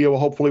Mafia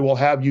will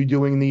have you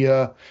doing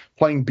the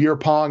playing beer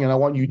pong, and I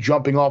want you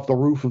jumping off the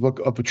roof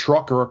of a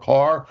truck or a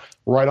car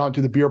right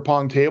onto the beer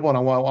pong table. And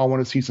I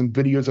want to see some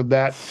videos of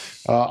that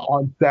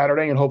on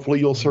Saturday, and hopefully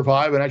you'll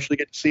survive and actually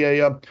get to see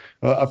a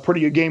pretty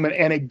good game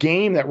and a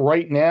game that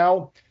right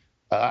now,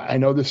 I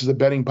know this is a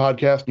betting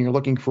podcast and you're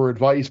looking for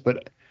advice,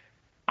 but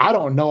I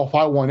don't know if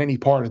I want any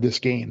part of this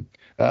game.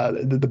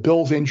 The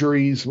Bills'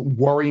 injuries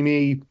worry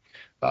me.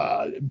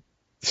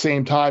 the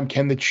same time,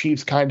 can the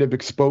Chiefs kind of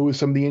expose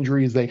some of the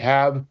injuries they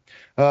have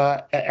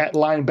at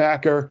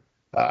linebacker?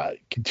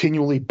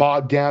 Continually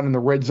bogged down in the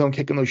red zone,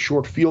 kicking those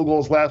short field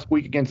goals last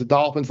week against the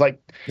Dolphins.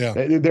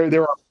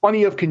 There are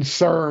plenty of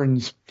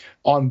concerns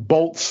on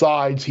both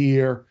sides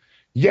here.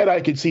 Yet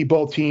I could see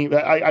both teams.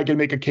 I can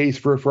make a case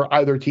for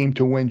either team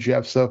to win,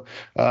 Jeff. So,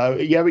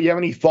 you have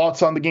any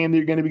thoughts on the game that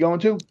you're going to be going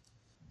to?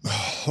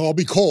 I'll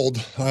be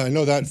cold. I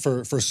know that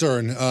for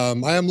certain.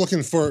 I am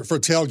looking for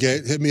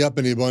tailgate. Hit me up,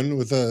 anyone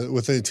with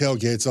any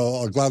tailgates.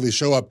 I'll gladly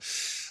show up.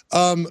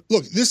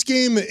 Look, this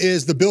game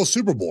is the Bills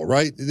Super Bowl,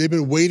 right? They've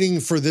been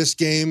waiting for this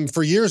game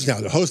for years now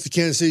to host the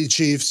Kansas City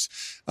Chiefs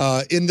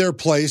in their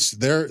place.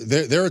 They're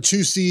a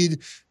 2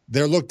 seed.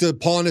 They're looked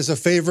upon as a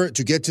favorite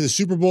to get to the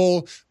Super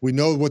Bowl. We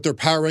know what their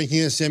power ranking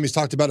is. Sammy's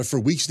talked about it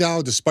for weeks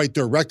now, despite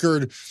their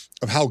record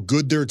of how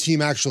good their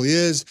team actually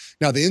is.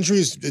 Now, the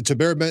injuries to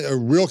bear a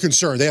real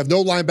concern. They have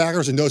no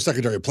linebackers and no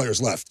secondary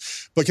players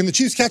left. But can the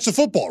Chiefs catch the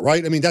football,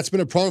 right? I mean, that's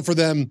been a problem for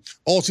them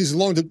all season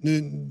long,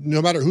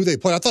 no matter who they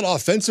play. I thought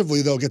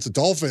offensively, though, against the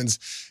Dolphins,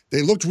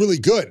 they looked really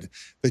good.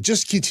 They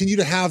just continue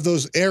to have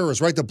those errors,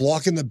 right? The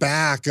block in the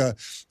back, a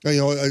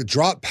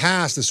drop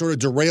pass, the sort of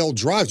derailed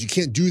drives. You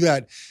can't do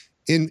that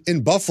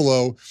in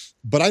Buffalo.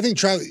 But I think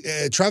Travis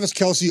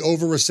Kelce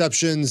over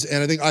receptions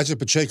and I think Isaac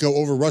Pacheco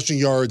over rushing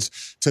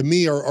yards, to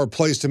me, are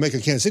plays to make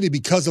in Kansas City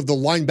because of the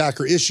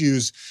linebacker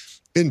issues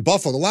in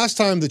Buffalo. The last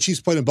time the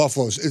Chiefs played in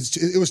Buffalo,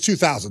 it was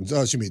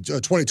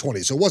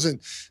 2020. So it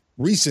wasn't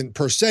recent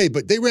per se,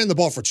 but they ran the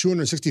ball for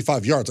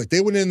 265 yards. Like,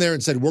 they went in there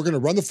and said, we're going to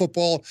run the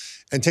football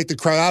and take the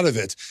crowd out of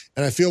it.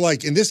 And I feel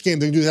like in this game,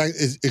 they're going to do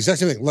the exact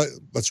same thing.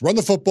 Let's run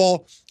the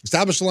football,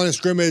 establish the line of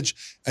scrimmage,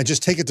 and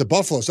just take it to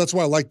Buffalo. So that's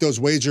why I like those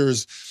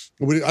wagers.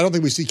 I don't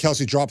think we see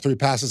Kelce drop 3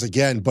 passes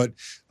again, but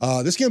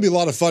this game will be a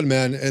lot of fun,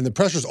 man. And the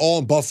pressure's all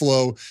in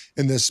Buffalo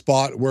in this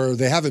spot where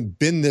they haven't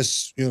been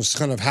this,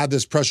 kind of had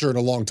this pressure in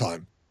a long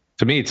time.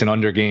 To me, it's an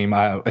under game.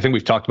 I think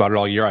we've talked about it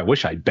all year. I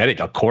wish I bet it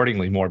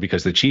accordingly more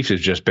because the Chiefs has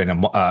just been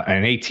an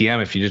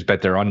ATM if you just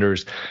bet their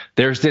unders.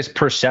 There's this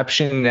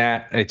perception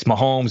that it's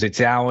Mahomes,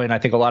 it's Allen. I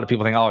think a lot of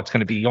people think, it's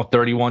going to be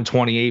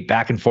 31-28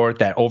 back and forth.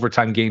 That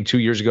overtime game 2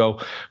 years ago,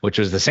 which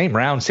was the same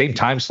round, same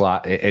time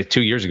slot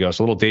 2 years ago.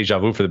 So a little deja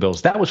vu for the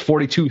Bills. That was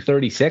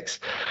 42-36.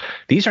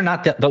 These are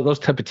not those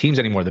type of teams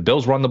anymore. The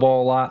Bills run the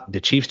ball a lot.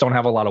 The Chiefs don't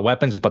have a lot of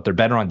weapons, but they're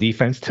better on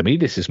defense. To me,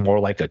 this is more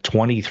like a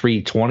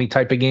 23-20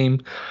 type of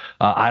game.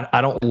 I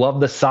don't love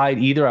the side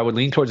either. I would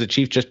lean towards the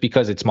Chiefs just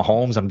because it's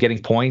Mahomes. I'm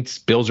getting points.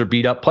 Bills are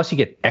beat up. Plus, you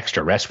get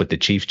extra rest with the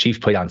Chiefs. Chiefs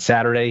played on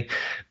Saturday.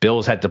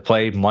 Bills had to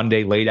play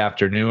Monday late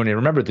afternoon. And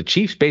remember, the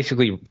Chiefs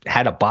basically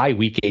had a bye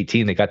week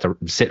 18. They got to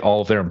sit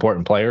all of their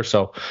important players.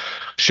 So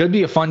should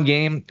be a fun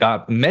game.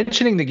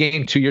 Mentioning the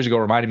game 2 years ago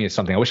reminded me of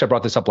something. I wish I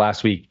brought this up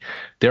last week.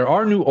 There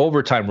are new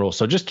overtime rules.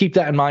 So just keep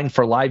that in mind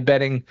for live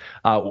betting.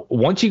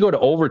 Once you go to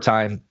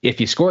overtime,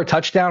 if you score a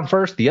touchdown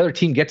first, the other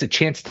team gets a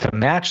chance to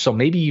match. So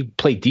maybe you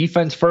play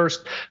defense first.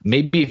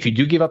 Maybe if you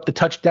do give up the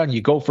touchdown,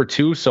 you go for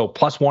 2. So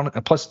 +1,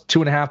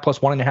 +2.5,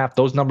 +1.5.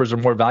 Those numbers are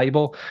more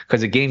valuable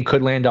because the game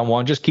could land on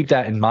 1. Just keep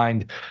that in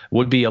mind.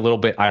 Would be a little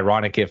bit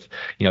ironic if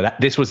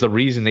this was the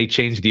reason they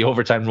changed the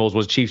overtime rules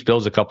was Chiefs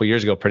Bills a couple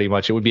years ago. Pretty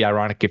much, it would be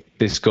ironic if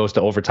this goes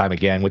to overtime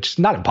again, which is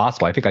not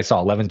impossible. I think I saw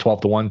 11,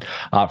 12 to 1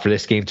 for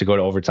this game to go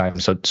to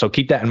overtime. So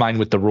keep that in mind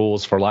with the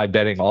rules for live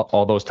betting,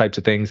 all those types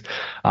of things.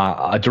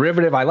 A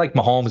derivative, I like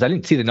Mahomes. I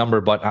didn't see the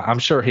number, but I'm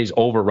sure his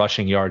over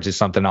rushing yards is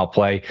something I'll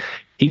play.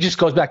 He just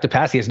goes back to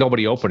pass. He has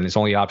nobody open. His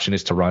only option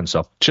is to run.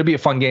 So should be a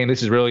fun game.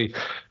 This is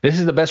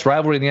the best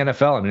rivalry in the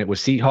NFL. I mean, it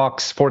was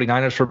Seahawks,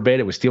 49ers for a bit.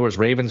 It was Steelers,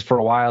 Ravens for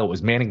a while. It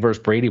was Manning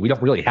versus Brady. We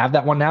don't really have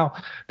that one now.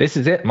 This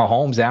is it.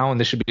 Mahomes, Allen.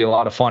 This should be a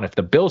lot of fun. If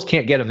the Bills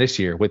can't get him this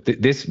year with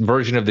this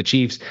version of the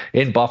Chiefs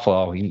in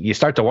Buffalo, you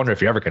start to wonder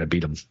if you're ever going to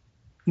beat them.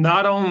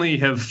 Not only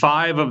have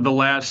 5 of the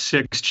last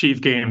 6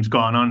 Chief games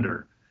gone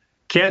under,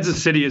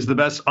 Kansas City is the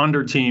best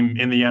under team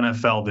in the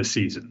NFL this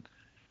season.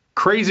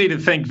 Crazy to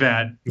think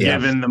that,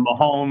 given the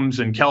Mahomes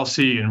and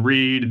Kelce and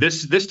Reed,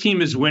 this team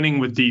is winning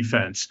with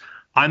defense.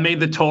 I made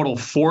the total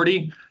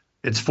 40.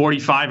 It's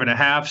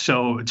 45.5,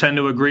 so I tend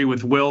to agree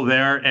with Will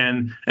there.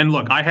 And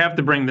look, I have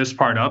to bring this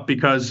part up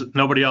because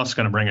nobody else is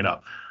going to bring it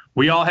up.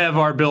 We all have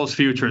our Bills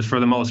futures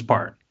for the most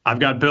part. I've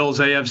got Bills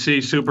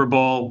AFC Super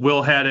Bowl.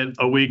 Will had it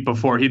a week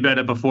before. He bet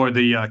it before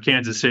the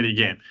Kansas City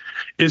game.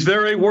 Is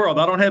there a world,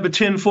 I don't have a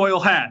tinfoil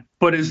hat,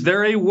 but is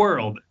there a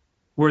world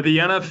where the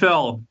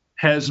NFL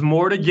has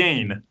more to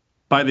gain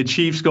by the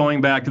Chiefs going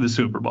back to the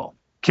Super Bowl?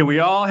 Can we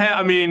all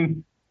have,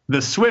 the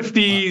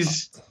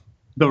Swifties,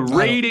 the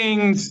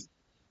ratings?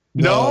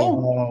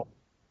 No?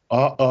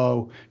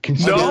 Uh-oh.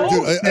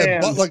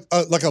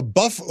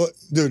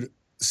 Dude,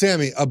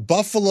 Sammy, a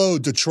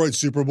Buffalo-Detroit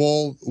Super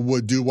Bowl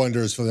would do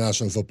wonders for the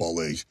National Football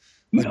League.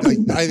 More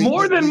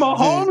than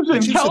Mahomes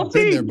and Chiefs have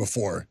been there Kelce?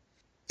 before.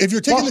 If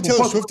you're taking the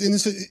Taylor Swift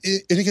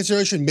into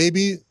consideration,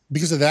 maybe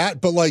because of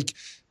that, but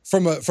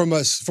from a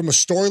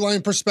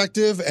storyline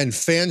perspective and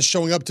fans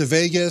showing up to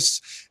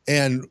Vegas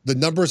and the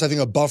numbers I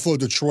think a Buffalo,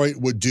 Detroit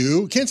would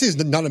do. Kansas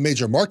City is not a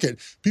major market.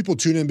 People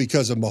tune in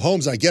because of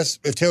Mahomes. I guess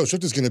if Taylor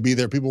Swift is going to be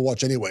there, people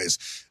watch anyways.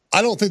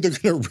 I don't think they're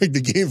going to rig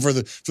the game for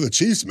the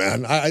Chiefs,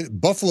 man.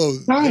 Buffalo,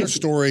 their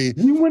story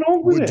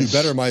would do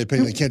better, in my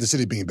opinion, than Kansas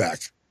City being back.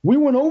 We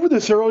went over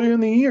this earlier in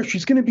the year.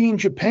 She's going to be in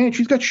Japan.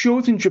 She's got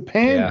shows in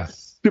Japan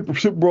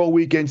Super Bowl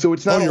weekend, so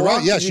it's not. Oh, you're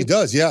right. Yeah, she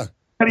does. Yeah,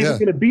 not even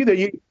going to be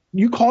there.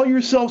 You call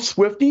yourself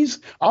Swifties?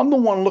 I'm the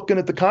one looking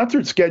at the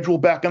concert schedule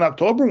back in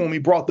October when we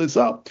brought this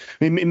up.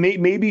 I mean,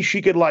 maybe she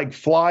could like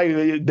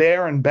fly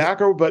there and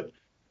back her, but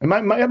it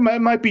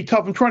might be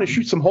tough. I'm trying to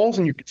shoot some holes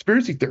in your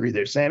conspiracy theory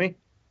there, Sammy.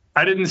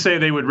 I didn't say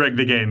they would rig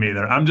the game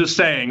either. I'm just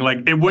saying,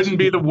 like, it wouldn't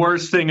be the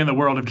worst thing in the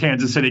world if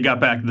Kansas City got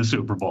back to the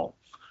Super Bowl.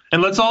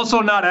 And let's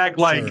also not act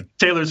like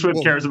Taylor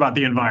Swift cares about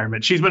the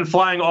environment. She's been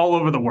flying all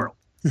over the world.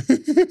 You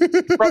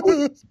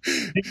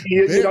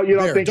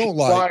don't think she's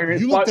flying.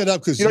 You looked that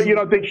up because you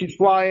don't think she's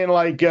flying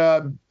like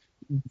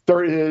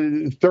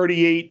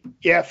 38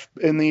 F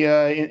in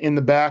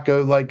the back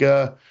of like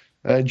a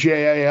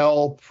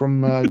JAL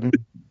from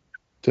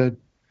to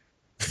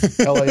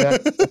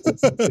LAX.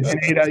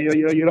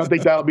 You don't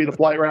think that'll be the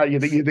flight route? You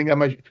think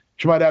that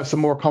she might have some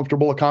more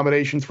comfortable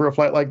accommodations for a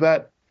flight like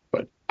that?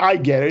 But I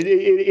get it.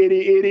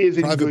 It is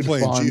in private good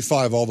plane, fun.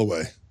 G5 all the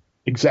way.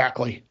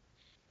 Exactly.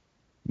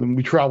 When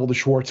we travel the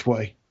Schwartz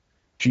way,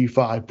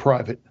 G5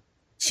 private.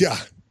 Yeah.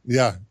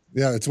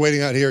 It's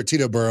waiting out here at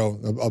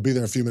Teterboro. I'll be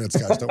there in a few minutes,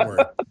 guys. Don't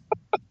worry.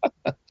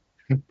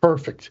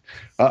 Perfect.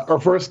 Our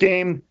first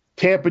game,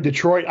 Tampa,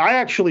 Detroit. I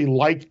actually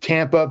like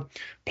Tampa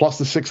plus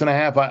the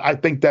 6.5. I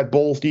think that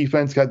Bulls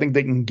defense, I think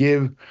they can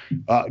give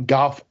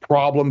Goff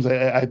problems.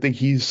 I think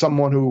he's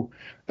someone who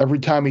every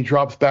time he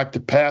drops back to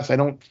pass, I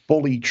don't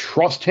fully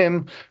trust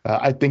him.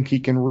 I think he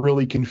can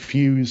really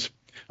confuse.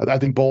 I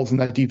think Bulls and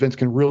that defense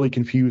can really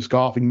confuse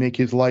Goff and make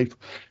his life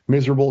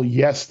miserable.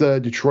 Yes, the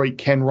Detroit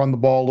can run the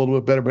ball a little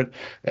bit better, but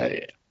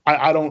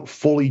I don't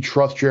fully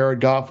trust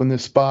Jared Goff in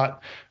this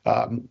spot.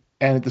 And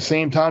at the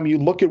same time, you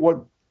look at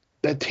what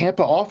that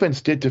Tampa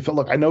offense did to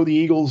look. I know the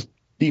Eagles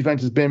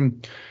defense has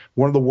been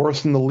one of the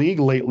worst in the league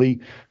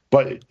lately,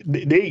 but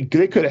they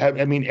could have.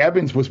 I mean,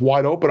 Evans was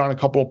wide open on a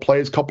couple of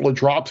plays, couple of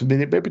drops. I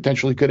mean, they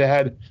potentially could have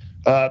had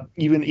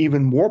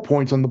even more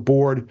points on the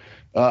board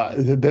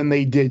than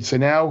they did. So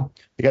now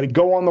they got to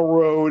go on the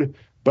road.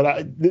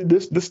 But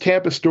this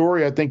Tampa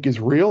story, I think, is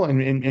real.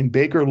 And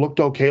Baker looked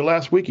okay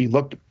last week. He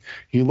looked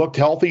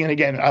healthy. And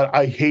again,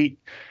 I hate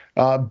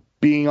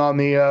being on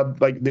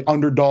the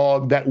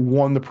underdog that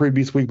won the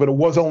previous week, but it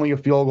was only a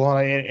field goal,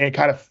 and it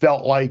kind of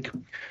felt like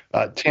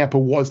Tampa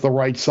was the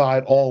right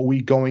side all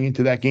week going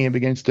into that game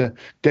against a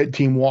dead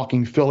team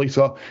walking Philly.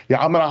 So yeah,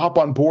 I'm gonna hop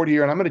on board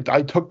here, and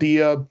I took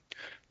the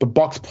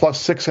Bucks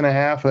plus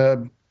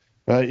 6.5.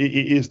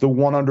 Is the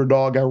one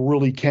underdog I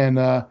really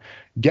can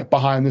get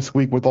behind this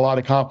week with a lot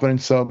of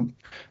confidence. So,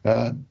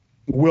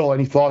 Will,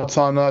 any thoughts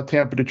on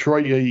Tampa,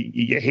 Detroit?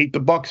 You hate the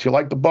Bucks? You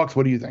like the Bucks?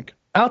 What do you think?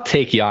 I'll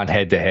take you on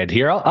head-to-head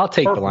here. I'll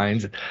take the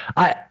Lions.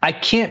 I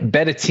can't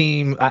bet a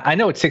team. I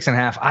know it's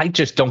 6.5. I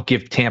just don't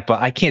give Tampa.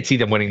 I can't see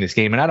them winning this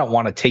game, and I don't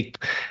want to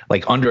take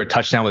like under a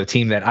touchdown with a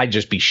team that I'd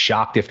just be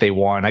shocked if they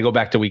won. I go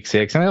back to week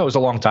 6, and I know it was a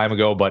long time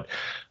ago, but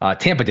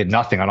Tampa did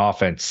nothing on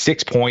offense.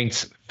 6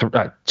 points,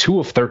 2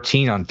 of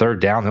 13 on third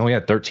down. They only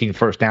had 13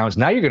 first downs.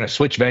 Now you're going to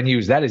switch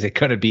venues. That is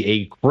going to be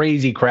a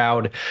crazy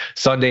crowd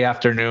Sunday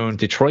afternoon.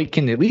 Detroit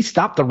can at least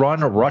stop the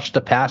run or rush the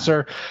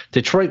passer.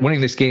 Detroit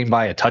winning this game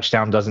by a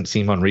touchdown doesn't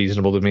seem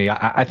unreasonable to me.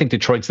 I think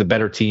Detroit's the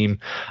better team.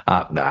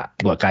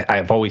 Look,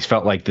 I've always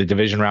felt like the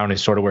division round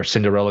is sort of where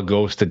Cinderella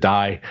goes to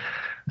die.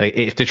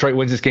 If Detroit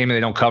wins this game and they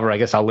don't cover, I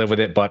guess I'll live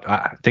with it. But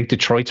I think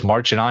Detroit's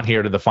marching on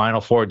here to the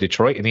Final Four.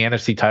 Detroit in the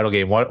NFC title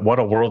game. What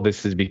a world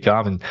this has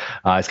become. And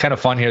it's kind of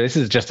fun here. This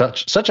is just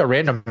such a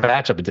random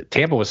matchup.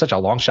 Tampa was such a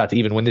long shot to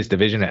even win this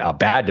division, a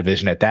bad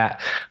division at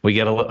that. We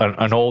get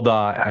an old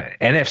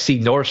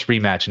NFC North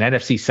rematch, an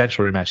NFC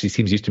Central rematch. These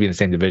teams used to be in the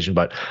same division.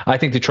 But I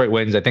think Detroit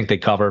wins. I think they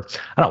cover.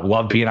 I don't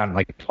love being on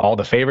like all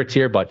the favorites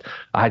here, but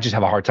I just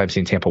have a hard time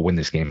seeing Tampa win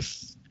this game.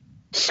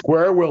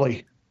 Square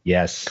Willie.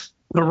 Yes.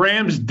 The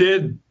Rams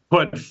did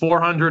put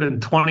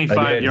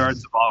 425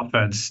 yards of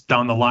offense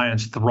down the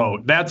Lions'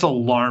 throat. That's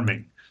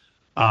alarming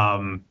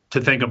to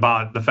think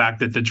about the fact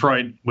that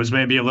Detroit was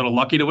maybe a little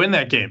lucky to win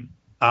that game,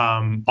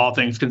 all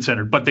things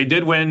considered. But they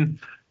did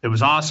win. It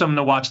was awesome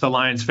to watch the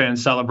Lions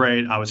fans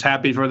celebrate. I was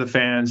happy for the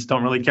fans.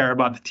 Don't really care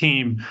about the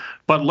team.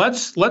 But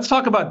let's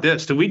talk about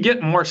this. Do we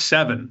get more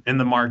 7 in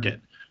the market?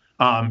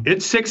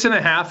 It's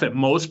 6.5 at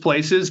most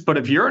places. But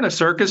if you're in a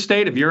circus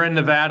state, if you're in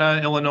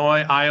Nevada,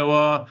 Illinois,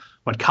 Iowa,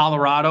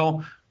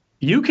 Colorado,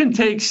 you can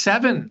take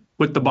 7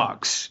 with the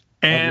Bucks.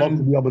 And I'd love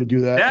to be able to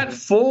do that. That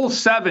full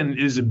 7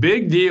 is a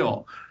big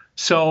deal.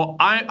 So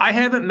I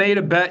haven't made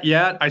a bet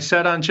yet. I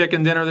said on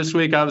Chicken Dinner this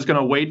week I was going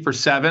to wait for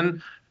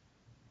 7.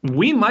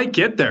 We might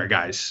get there,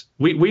 guys.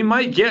 We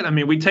might get. I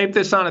mean, we taped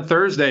this on a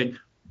Thursday.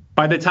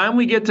 By the time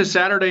we get to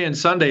Saturday and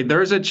Sunday,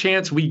 there's a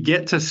chance we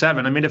get to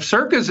 7. I mean, if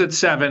Circa's at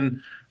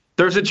 7,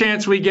 there's a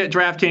chance we get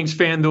DraftKings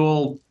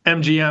FanDuel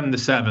MGM the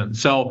 7.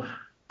 So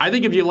I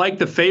think if you like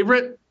the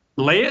favorite,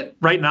 lay it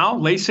right now,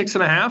 lay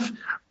 6.5.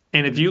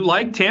 And if you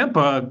like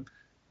Tampa,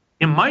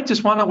 you might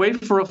just want to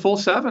wait for a full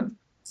 7.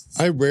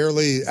 I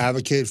rarely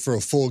advocate for a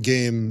full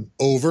game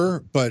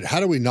over, but how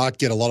do we not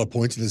get a lot of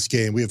points in this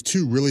game? We have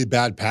two really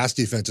bad pass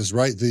defenses,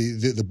 right?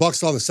 The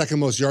Bucs allow the second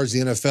most yards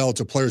in the NFL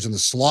to players in the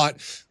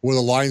slot, where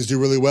the Lions do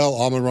really well.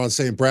 Amon-Ra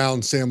St.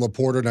 Brown, Sam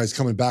Laporta, now he's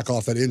coming back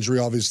off that injury,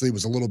 obviously,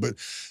 was a little bit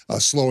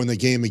slow in the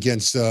game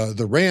against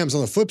the Rams.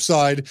 On the flip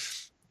side,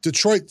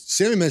 Detroit,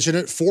 Sammy mentioned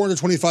it,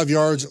 425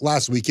 yards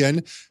last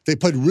weekend. They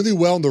played really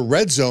well in the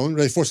red zone.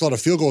 They forced a lot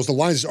of field goals. The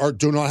Lions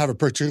do not have a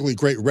particularly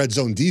great red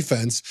zone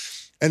defense.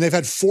 And they've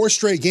had 4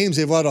 straight games.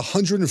 They've allowed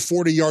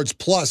 140 yards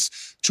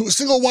plus to a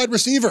single wide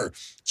receiver.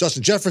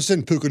 Justin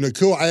Jefferson, Puka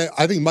Nacua.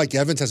 I think Mike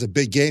Evans has a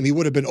big game. He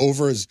would have been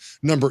over his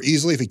number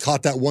easily if he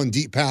caught that one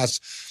deep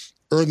pass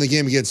early in the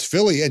game against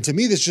Philly. And to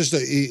me, this is just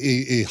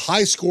a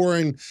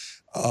high-scoring,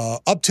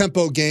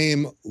 up-tempo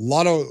game. A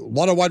lot of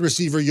wide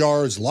receiver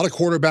yards, a lot of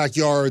quarterback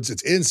yards.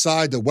 It's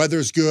inside. The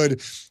weather's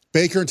good.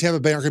 Baker and Tampa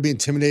Bay aren't going to be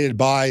intimidated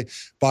by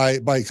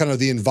kind of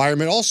the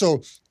environment.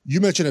 Also, you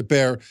mentioned it,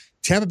 Bear.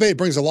 Tampa Bay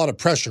brings a lot of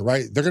pressure,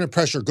 right? They're going to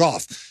pressure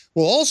Goff.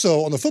 Well,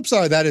 also, on the flip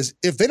side of that is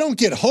if they don't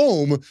get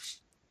home,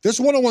 there's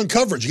one-on-one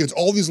coverage against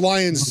all these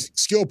Lions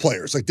skill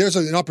players. Like, there's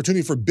an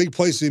opportunity for big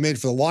plays to be made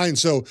for the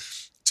Lions. So,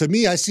 to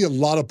me, I see a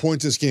lot of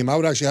points this game. I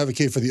would actually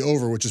advocate for the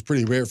over, which is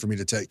pretty rare for me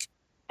to take.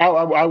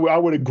 I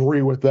would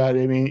agree with that.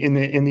 I mean, in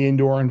the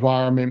indoor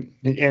environment,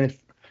 and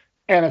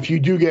if you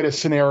do get a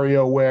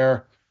scenario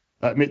where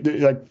like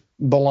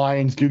the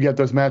Lions do get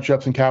those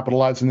matchups and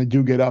capitalize, and they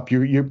do get up,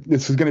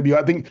 this is going to be.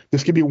 I think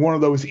this could be one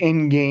of those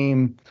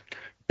in-game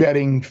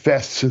betting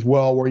fests as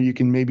well, where you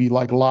can maybe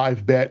like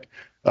live bet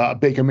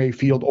Baker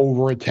Mayfield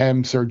over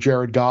attempts or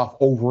Jared Goff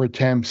over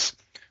attempts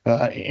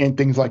and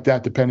things like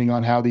that, depending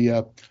on how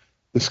the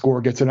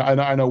score gets. And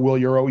I know, Will,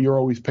 you're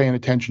always paying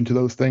attention to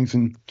those things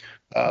and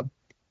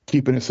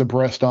keeping us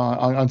abreast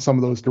on some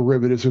of those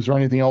derivatives. Is there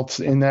anything else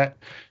in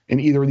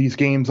either of these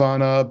games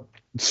on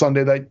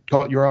Sunday that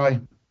caught your eye?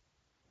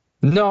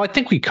 No, I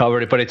think we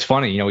covered it, but it's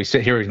funny. We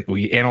sit here,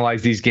 we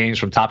analyze these games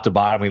from top to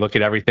bottom. We look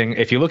at everything.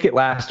 If you look at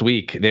last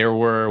week, there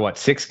were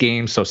 6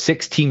 games, so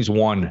 6 teams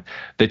won.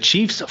 The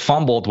Chiefs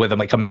fumbled with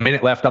like a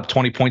minute left, up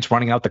 20 points,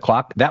 running out the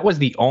clock. That was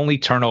the only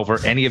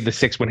turnover any of the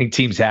 6 winning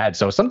teams had.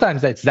 So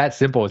sometimes that's that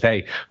simple as,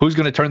 hey, who's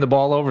going to turn the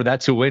ball over?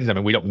 That's who wins. I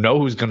mean, we don't know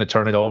who's going to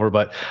turn it over,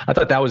 but I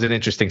thought that was an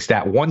interesting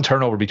stat. 1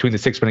 turnover between the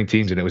 6 winning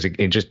teams, and it was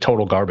in just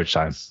total garbage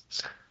time.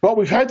 Well,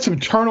 we've had some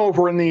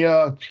turnover in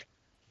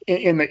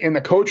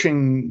the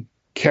coaching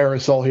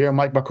carousel here.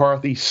 Mike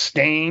McCarthy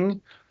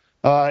staying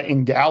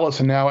in Dallas,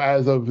 and now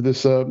as of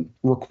this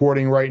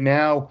recording right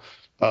now,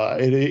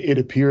 it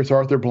appears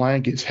Arthur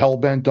Blank is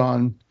hell-bent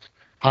on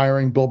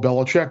hiring Bill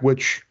Belichick,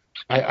 which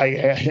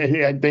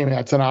I think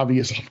that's an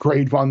obvious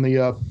upgrade on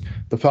the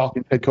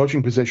Falcons head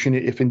coaching position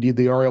if indeed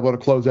they are able to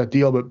close that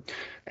deal. But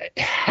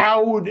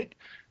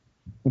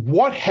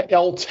what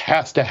else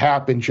has to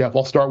happen, Jeff?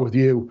 I'll start with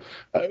you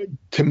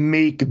to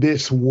make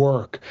this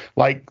work.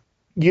 Like,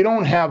 you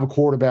don't have a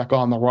quarterback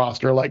on the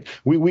roster. Like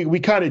we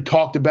kind of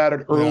talked about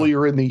it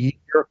earlier in the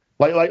year.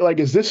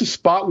 Like is this a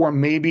spot where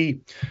maybe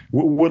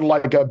would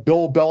like a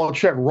Bill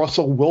Belichick,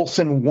 Russell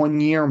Wilson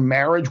 1-year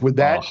marriage, would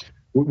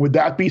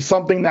that be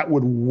something that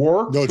would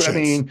work? No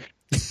chance.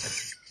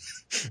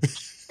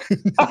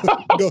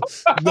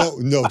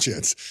 No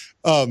chance.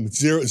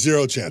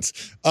 Zero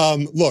chance.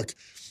 Look,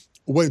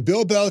 when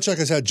Bill Belichick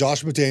has had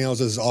Josh McDaniels as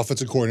his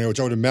offensive coordinator, which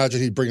I would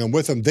imagine he'd bring him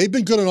with him, they've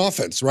been good on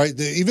offense, right?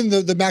 Even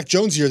the Mac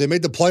Jones year, they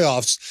made the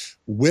playoffs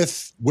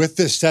with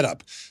this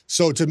setup.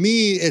 So to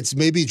me, it's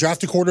maybe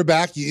draft a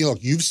quarterback.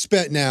 You've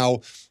spent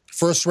now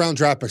first-round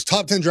draft picks,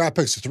 top 10 draft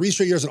picks, 3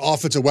 straight years in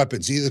offensive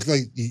weapons.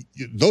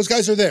 Those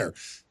guys are there.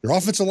 Your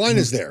offensive line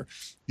is there.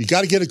 You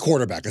got to get a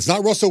quarterback. It's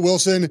not Russell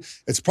Wilson.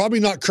 It's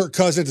probably not Kirk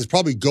Cousins. It's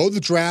probably go to the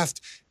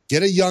draft,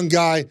 get a young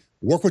guy,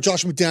 work with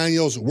Josh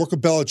McDaniels, work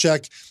with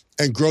Belichick,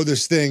 and grow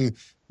this thing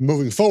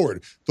moving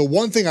forward. The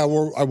one thing I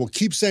will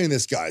keep saying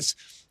this, guys,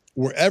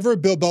 wherever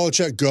Bill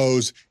Belichick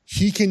goes,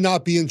 he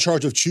cannot be in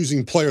charge of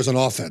choosing players on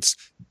offense.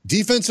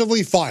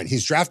 Defensively, fine.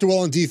 He's drafted well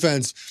on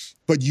defense,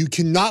 but you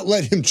cannot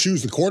let him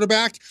choose the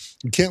quarterback.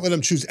 You can't let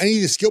him choose any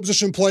of the skill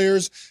position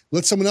players.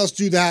 Let someone else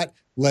do that.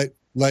 Let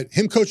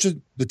him coach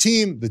the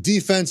team, the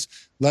defense.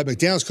 Let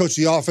McDaniels coach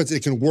the offense.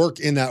 It can work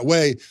in that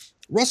way.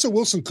 Russell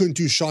Wilson couldn't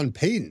do Sean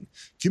Payton.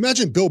 Can you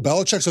imagine Bill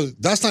Belichick? So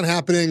that's not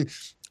happening.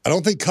 I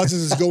don't think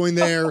Cousins is going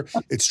there.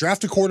 It's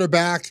draft a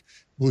quarterback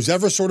who's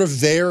ever sort of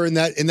there in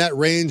that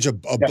range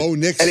of Bo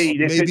Nix,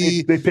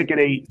 maybe. They pick at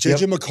 8.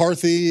 JJ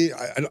McCarthy.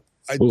 I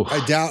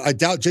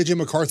doubt JJ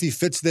McCarthy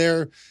fits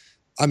there.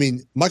 I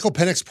mean, Michael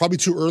Penix probably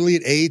too early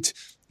at 8.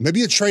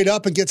 Maybe a trade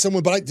up and get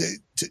someone. But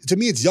to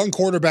me, it's young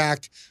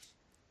quarterback,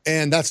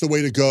 and that's the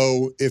way to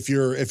go if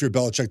you're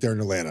Belichick there in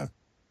Atlanta.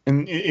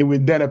 And it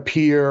would then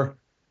appear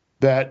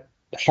that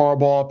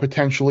Harbaugh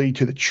potentially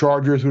to the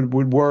Chargers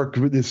would work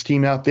with this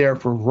team out there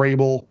for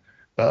Vrabel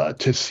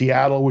to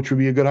Seattle, which would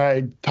be a good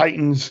hire.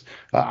 Titans,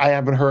 I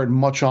haven't heard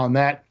much on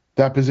that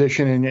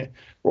position. And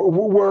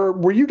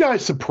were you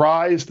guys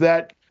surprised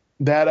that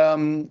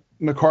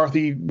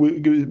McCarthy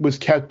was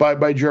kept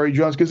by Jerry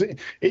Jones? Because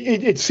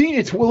it seems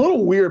it's a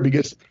little weird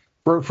because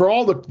for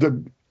all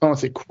the I don't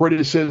want to say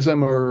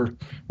criticism or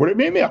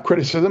maybe not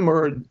criticism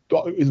or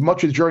as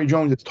much as Jerry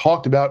Jones has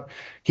talked about,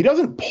 he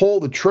doesn't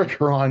pull the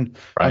trigger on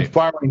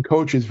firing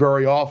coaches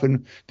very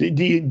often. Do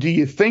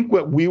you think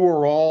that we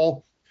were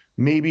all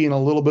maybe in a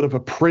little bit of a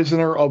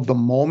prisoner of the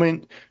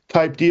moment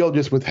type deal,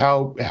 just with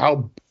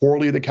how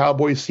poorly the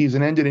Cowboys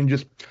season ended and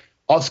just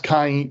us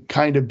kind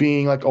of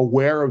being like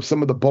aware of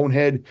some of the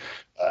bonehead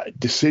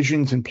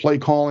decisions and play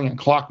calling and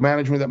clock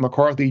management that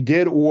McCarthy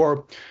did,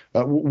 or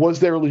is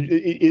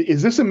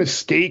this a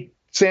mistake,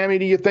 Sammy,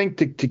 do you think,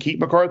 to keep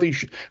McCarthy?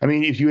 I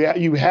mean, if you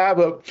have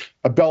a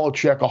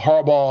Belichick, a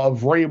Harbaugh, a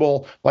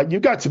Vrabel, like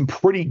you've got some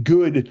pretty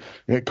good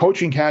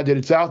coaching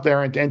candidates out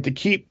there, and to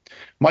keep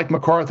Mike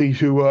McCarthy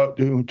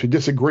to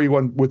disagree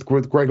with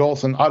Greg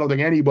Olson, I don't think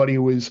anybody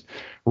who is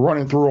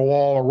running through a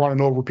wall or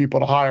running over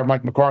people to hire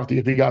Mike McCarthy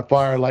if he got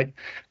fired. Like,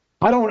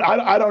 I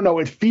don't know.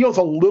 It feels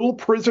a little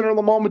prisoner of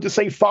the moment to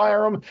say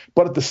fire him,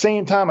 but at the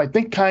same time, I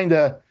think kind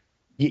of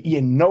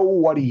you know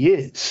what he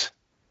is.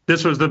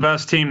 This was the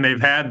best team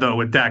they've had, though,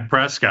 with Dak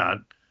Prescott.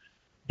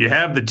 You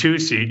have the 2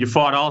 seed. You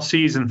fought all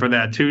season for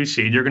that 2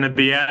 seed. You're going to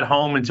be at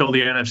home until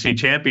the NFC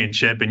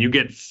Championship, and you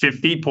get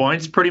 50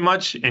 points pretty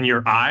much in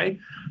your eye.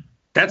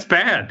 That's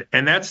bad,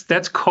 and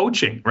that's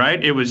coaching,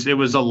 right? It was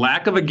a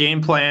lack of a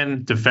game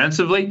plan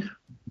defensively.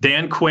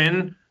 Dan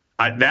Quinn.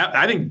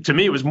 I think, to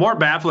me, it was more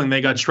baffling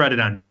they got shredded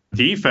on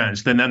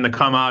defense than them to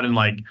come out and,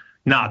 like,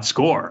 not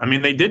score. I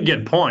mean, they did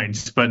get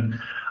points, but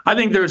I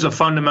think there's a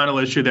fundamental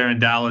issue there in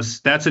Dallas.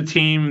 That's a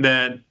team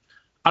that,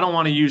 I don't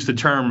want to use the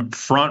term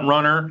front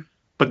runner,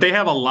 but they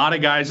have a lot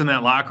of guys in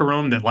that locker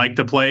room that like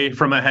to play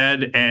from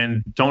ahead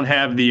and don't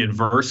have the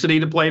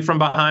adversity to play from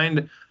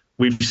behind.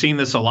 We've seen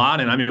this a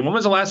lot. And, I mean, when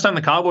was the last time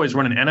the Cowboys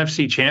won an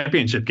NFC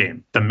Championship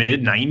game? The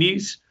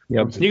mid-'90s?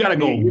 Yep. You got to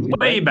go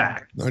way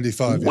back.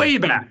 95. Way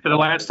back to the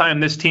last time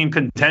this team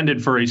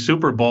contended for a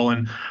Super Bowl.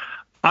 And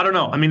I don't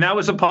know. I mean, that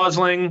was a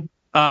puzzling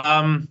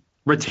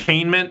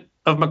retainment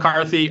of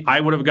McCarthy.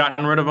 I would have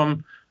gotten rid of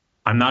him.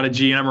 I'm not a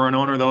GM or an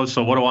owner, though,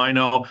 so what do I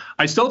know?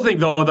 I still think,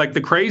 though, like the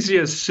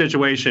craziest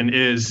situation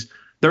is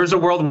there's a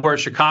world where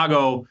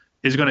Chicago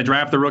is going to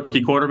draft the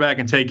rookie quarterback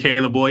and take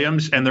Caleb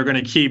Williams, and they're going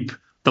to keep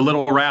the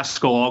little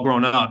rascal all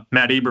grown up,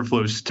 Matt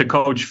Eberflus, to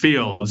coach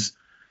Fields.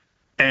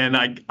 And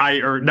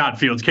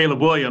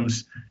Caleb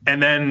Williams.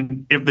 And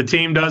then if the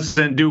team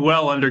doesn't do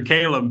well under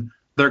Caleb,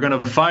 they're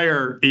going to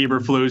fire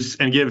Eberflus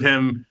and give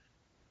him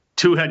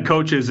 2 head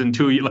coaches in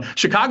 2 years.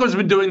 Chicago's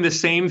been doing the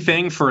same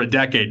thing for a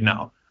decade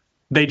now.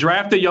 They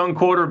draft a young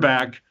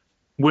quarterback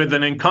with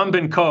an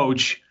incumbent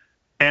coach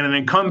and an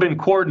incumbent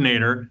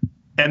coordinator,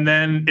 and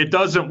then it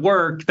doesn't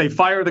work. They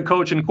fire the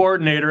coach and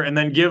coordinator and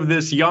then give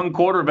this young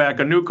quarterback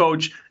a new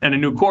coach and a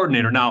new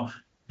coordinator. Now,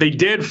 they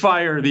did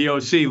fire the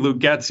OC, Luke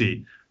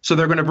Getsy. So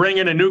they're going to bring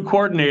in a new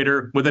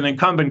coordinator with an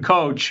incumbent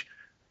coach.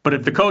 But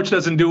if the coach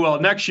doesn't do well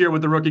next year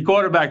with the rookie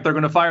quarterback, they're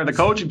going to fire the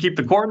coach and keep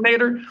the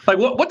coordinator. Like,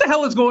 what the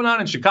hell is going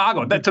on in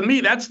Chicago? That, to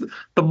me, that's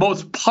the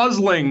most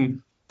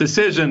puzzling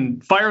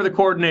decision. Fire the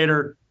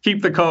coordinator,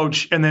 keep the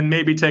coach, and then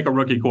maybe take a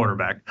rookie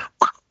quarterback.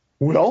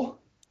 Well,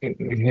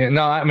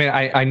 no, I mean,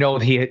 I know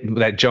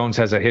that Jones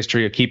has a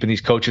history of keeping these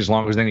coaches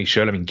longer than he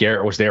should. I mean,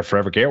 Garrett was there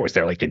forever. Garrett was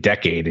there like a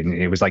decade, and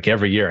it was like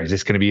every year, is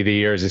this going to be the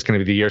year? Is this going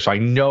to be the year? So I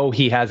know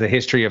he has a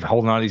history of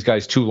holding on to these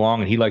guys too long,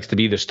 and he likes to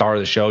be the star of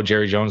the show.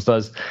 Jerry Jones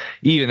does.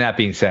 Even that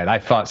being said, I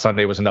thought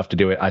Sunday was enough to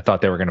do it. I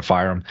thought they were going to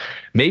fire him.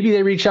 Maybe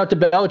they reached out to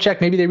Belichick.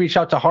 Maybe they reached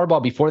out to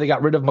Harbaugh before they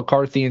got rid of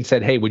McCarthy and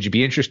said, hey, would you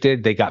be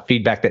interested? They got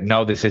feedback that,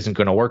 no, this isn't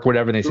going to work,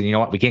 whatever. And they said, you know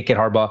what? We can't get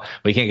Harbaugh.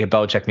 We can't get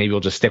Belichick. Maybe we'll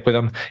just stick with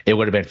him. It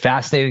would have been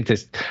fascinating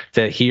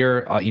to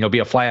hear, be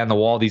a fly on the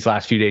wall these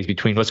last few days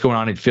between what's going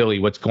on in Philly,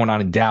 what's going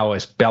on in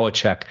Dallas,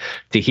 Belichick,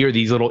 to hear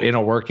these little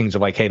inner workings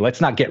of like, hey, let's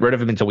not get rid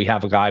of him until we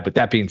have a guy. But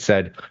that being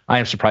said, I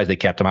am surprised they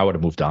kept him. I would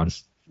have moved on.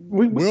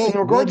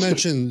 We'll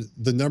mention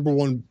the number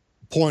one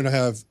point I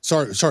have.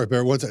 Sorry,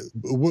 Bear. We'll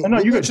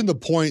mention the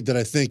point that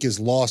I think is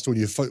lost when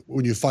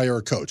you fire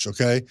a coach.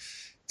 Okay,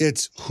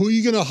 it's who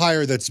you going to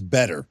hire that's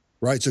better,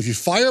 right? So if you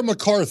fire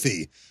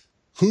McCarthy,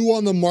 who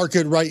on the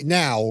market right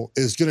now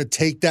is going to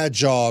take that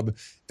job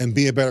and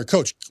be a better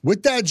coach?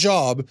 With that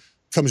job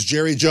comes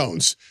Jerry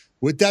Jones.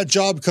 With that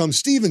job comes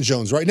Stephen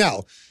Jones. Right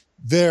now,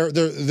 their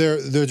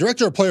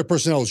director of player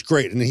personnel is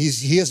great, and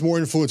he has more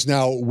influence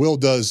now. Will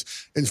does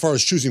as far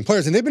as choosing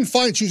players, and they've been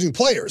fine choosing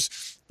players.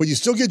 But you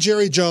still get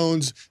Jerry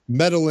Jones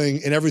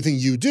meddling in everything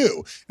you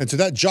do. And so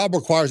that job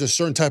requires a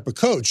certain type of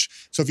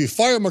coach. So if you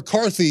fire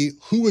McCarthy,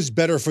 who is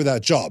better for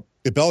that job?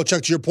 If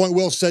Belichick, to your point,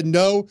 Will, said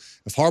no,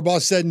 if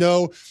Harbaugh said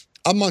no,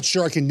 I'm not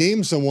sure I can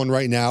name someone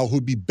right now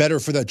who'd be better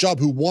for that job,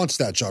 who wants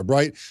that job,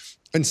 right?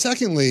 And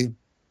secondly,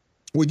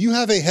 when you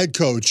have a head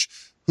coach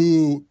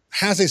who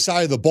has a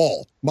side of the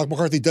ball, Mike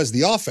McCarthy does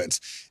the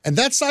offense, and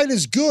that side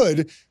is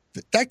good,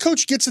 that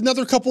coach gets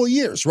another couple of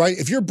years, right?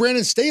 If you're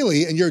Brandon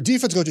Staley and you're a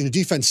defense coach and your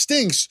defense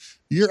stinks,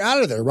 you're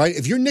out of there, right?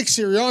 If you're Nick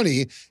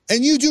Sirianni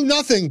and you do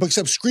nothing but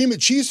except scream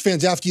at Chiefs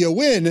fans after you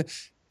win,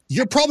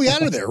 you're probably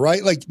out of there,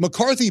 right? Like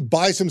McCarthy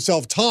buys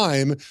himself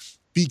time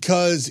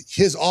because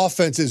his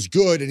offense is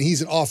good and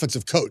he's an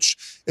offensive coach.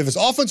 If his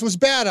offense was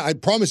bad, I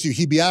promise you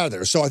he'd be out of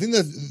there. So I think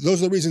that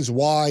those are the reasons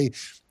why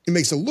it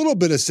makes a little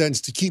bit of sense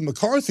to keep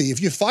McCarthy.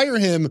 If you fire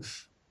him,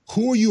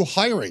 who are you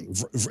hiring?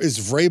 Is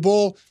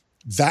Vrabel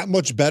that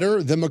much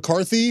better than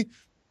McCarthy?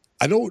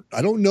 I don't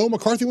know.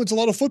 McCarthy wins a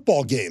lot of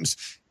football games.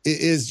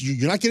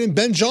 You're not getting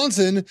Ben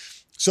Johnson.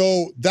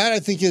 So that I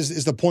think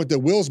is the point that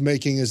Will's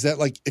making, is that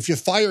like if you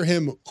fire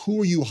him,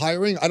 who are you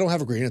hiring? I don't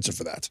have a great answer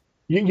for that.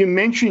 You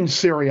mentioned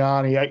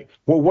Sirianni.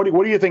 What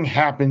do you think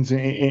happens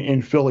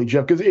in Philly,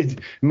 Jeff? Because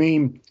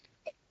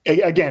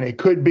again, it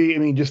could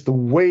be. Just the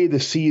way the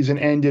season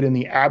ended and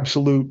the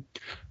absolute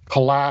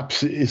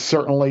collapse is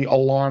certainly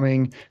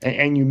alarming.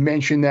 And you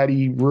mentioned that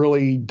he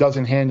really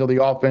doesn't handle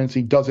the offense.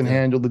 He doesn't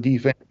handle the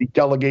defense. He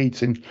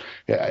delegates, and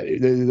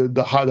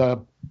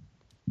the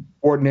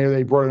coordinator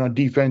they brought in on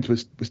defense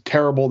was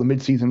terrible. The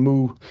midseason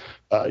move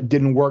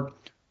didn't work,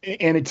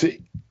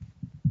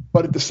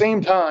 but at the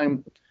same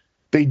time,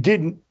 they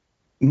didn't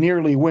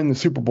nearly win the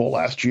Super Bowl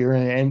last year,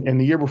 and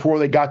the year before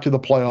they got to the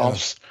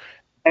playoffs.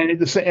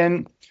 Yeah.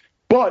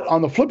 But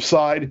on the flip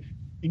side,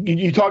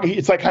 you talk.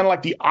 It's like kind of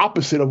like the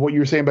opposite of what you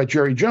were saying about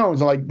Jerry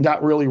Jones, and like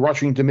not really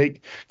rushing to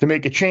make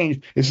a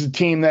change. This is a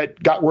team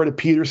that got rid of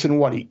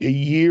Peterson a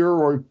year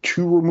or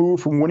two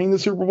removed from winning the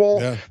Super Bowl.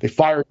 Yeah. They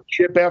fired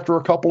Chip after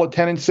a couple of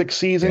 10-6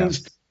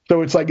 seasons. Yeah.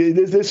 So it's like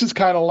this is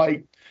kind of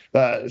like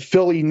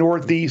Philly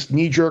Northeast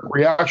knee-jerk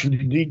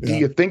reaction. Do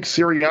you think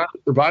Sirianni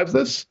survives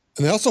this?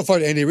 And they also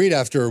fired Andy Reid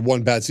after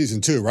one bad season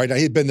too, right? Now,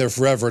 he'd been there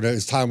forever, and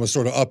his time was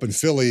sort of up in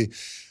Philly.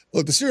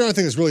 Look, the Sirianni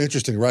thing is really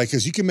interesting, right?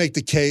 Because you can make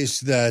the case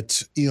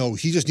that,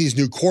 he just needs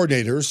new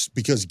coordinators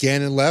because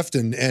Gannon left,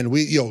 and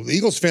we, the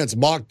Eagles fans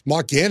mock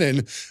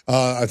Gannon.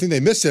 I think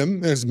they miss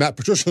him, as Matt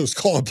Patricia was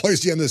calling plays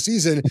at the end of the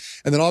season.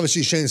 And then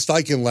obviously Shane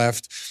Steichen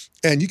left.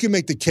 And you can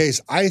make the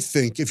case, I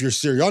think, if you're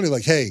Sirianni,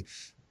 like, hey,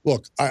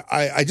 look,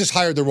 I just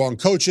hired the wrong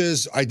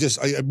coaches. I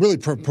really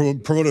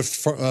promoted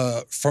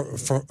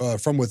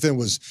from within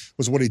was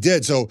what he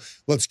did. So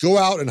let's go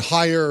out and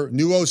hire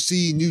new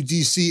OC, new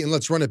DC, and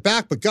let's run it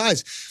back. But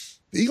guys,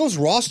 the Eagles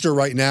roster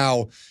right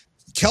now,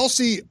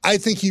 Kelsey, I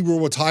think he will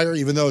retire,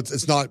 even though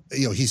it's not,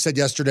 he said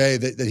yesterday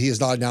that he has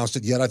not announced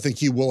it yet. I think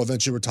he will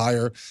eventually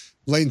retire.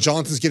 Lane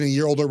Johnson's getting a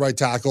year older right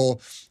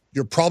tackle.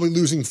 You're probably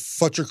losing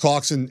Fletcher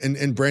Cox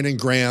and Brandon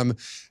Graham.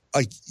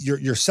 Like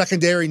your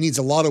secondary needs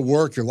a lot of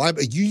work. You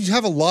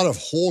have a lot of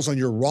holes on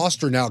your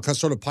roster now, kind of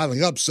sort of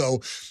piling up. So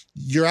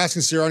you're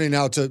asking Sirianni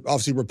now to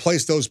obviously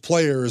replace those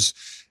players,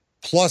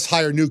 plus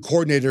hire new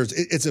coordinators.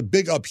 It's a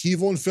big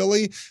upheaval in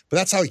Philly, but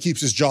that's how he keeps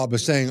his job,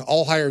 is saying,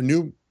 I'll hire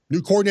new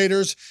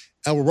coordinators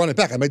and we'll run it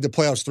back. I made the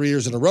playoffs 3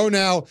 years in a row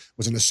now,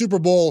 was in the Super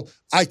Bowl.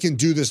 I can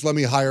do this. Let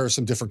me hire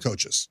some different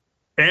coaches.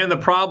 And the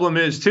problem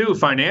is, too,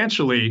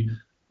 financially,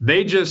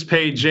 they just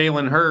paid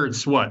Jalen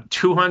Hurts,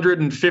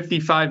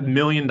 $255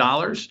 million?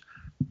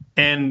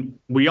 And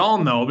we all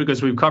know,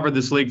 because we've covered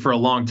this league for a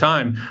long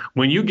time,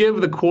 when you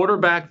give the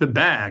quarterback the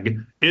bag,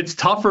 it's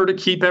tougher to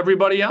keep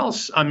everybody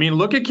else.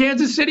 Look at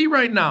Kansas City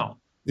right now.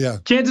 Yeah.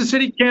 Kansas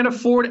City can't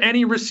afford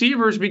any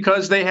receivers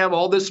because they have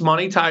all this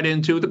money tied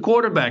into the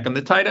quarterback, and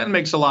the tight end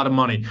makes a lot of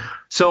money.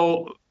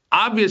 So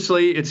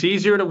obviously it's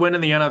easier to win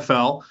in the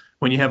NFL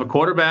when you have a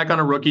quarterback on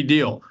a rookie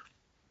deal.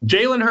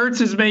 Jalen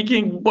Hurts is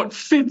making,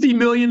 $50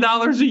 million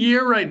a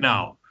year right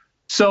now.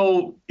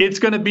 So it's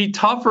going to be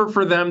tougher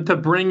for them to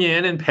bring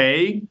in and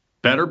pay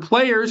better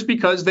players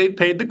because they've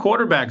paid the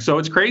quarterback. So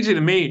it's crazy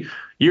to me.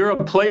 You're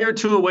a player or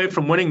two away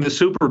from winning the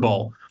Super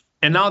Bowl.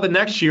 And now the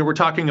next year we're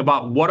talking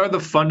about what are the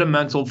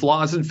fundamental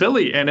flaws in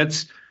Philly. And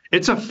it's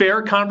a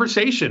fair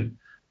conversation.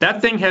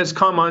 That thing has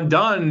come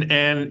undone,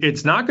 and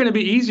it's not going to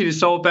be easy to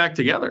sew it back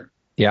together.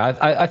 Yeah,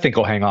 I think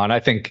he'll hang on. I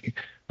think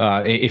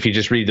if you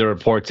just read the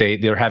reports,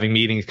 they're having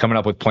meetings, coming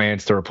up with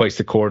plans to replace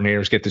the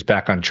coordinators, get this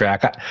back on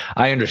track.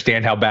 I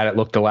understand how bad it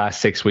looked the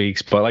last 6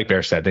 weeks, but like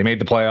Bear said, they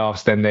made the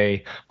playoffs, then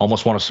they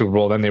almost won a Super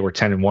Bowl, then they were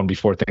 10-1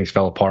 before things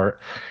fell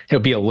apart. It'll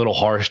be a little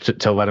harsh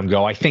to let him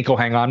go. I think he'll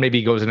hang on. Maybe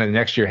he goes into the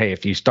next year. Hey,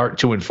 if you start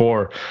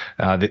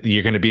 2-4,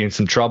 you're going to be in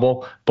some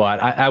trouble. But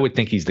I would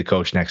think he's the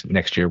coach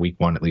next year, week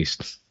 1 at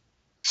least.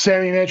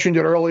 Sammy mentioned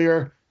it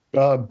earlier.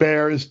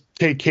 Bears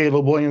take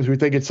Caleb Williams. We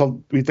think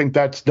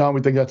that's done.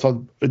 We think that's a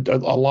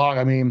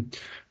lock.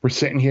 We're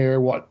sitting here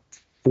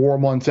 4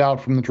 months out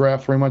from the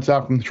draft, 3 months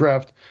out from the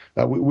draft.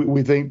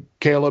 We think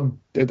Caleb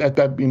at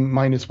that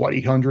minus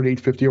 800,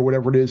 850 or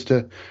whatever it is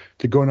to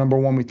go number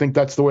 1. We think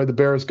that's the way the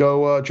Bears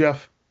go,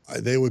 Jeff.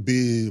 They would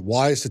be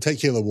wise to take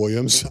Caleb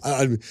Williams.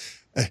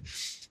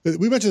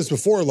 We mentioned this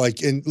before,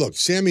 look,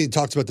 Sammy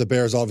talks about the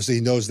Bears. Obviously,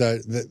 he knows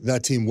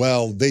that team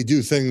well. They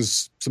do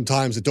things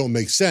sometimes that don't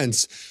make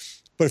sense.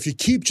 But if you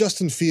keep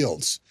Justin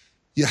Fields,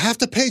 you have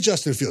to pay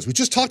Justin Fields. We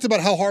just talked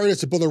about how hard it is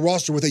to build a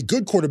roster with a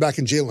good quarterback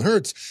in Jalen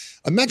Hurts.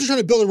 Imagine trying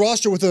to build a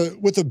roster with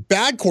a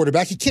bad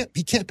quarterback. He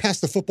can't pass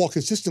the football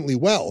consistently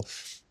well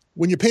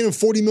when you're paying him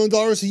 $40 million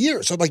a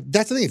year. So like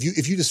that's the thing.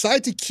 If you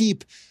decide to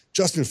keep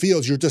Justin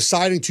Fields, you're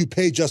deciding to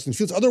pay Justin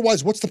Fields.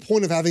 Otherwise, what's the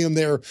point of having him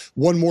there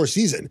one more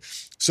season?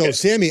 So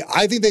Sammy,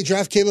 I think they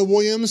draft Caleb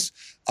Williams.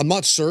 I'm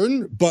not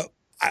certain, but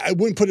I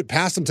wouldn't put it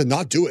past them to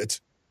not do it.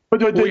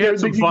 But you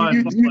think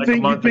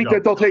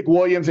that they'll take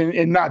Williams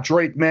and not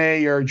Drake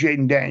May or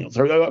Jaden Daniels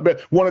or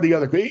one of the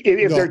other?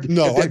 If they're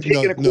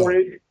taking a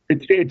quarter,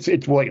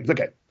 it's Williams.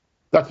 Okay,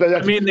 that's.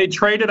 I mean, they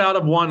traded out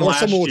of one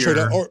last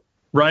year,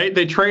 right?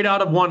 They trade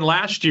out of one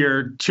last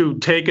year to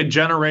take a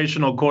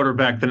generational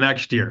quarterback the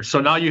next year. So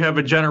now you have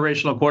a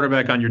generational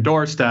quarterback on your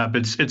doorstep.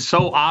 It's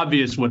so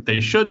obvious what they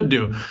should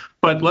do.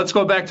 But let's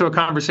go back to a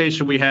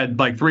conversation we had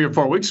like 3 or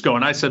 4 weeks ago,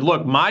 and I said,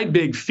 look, my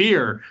big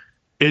fear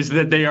is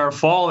that they are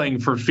falling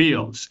for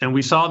Fields. And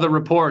we saw the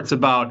reports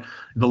about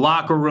the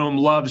locker room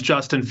loves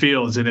Justin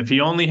Fields, and if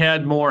he only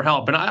had more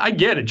help. And I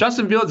get it.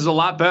 Justin Fields is a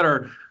lot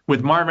better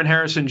with Marvin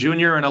Harrison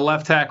Jr. and a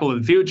left tackle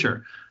in the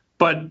future.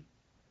 But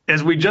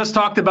as we just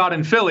talked about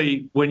in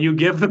Philly, when you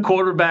give the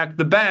quarterback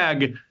the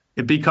bag,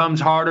 it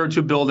becomes harder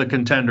to build a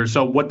contender.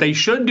 So what they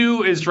should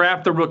do is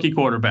draft the rookie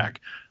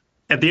quarterback.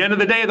 At the end of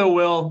the day, though,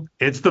 Will,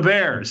 it's the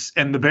Bears.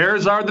 And the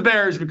Bears are the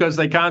Bears because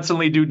they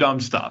constantly do dumb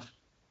stuff.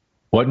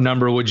 What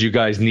number would you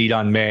guys need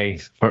on May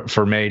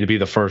for May to be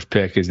the first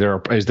pick? Is there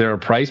a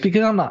price?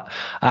 Because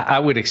I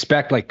would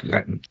expect like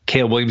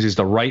Caleb Williams is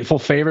the rightful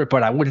favorite,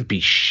 but I wouldn't be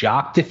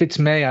shocked if it's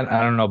May. I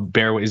don't know,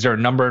 Bear. Is there a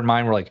number in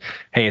mind where like,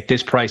 hey, at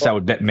this price, I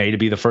would bet May to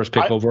be the first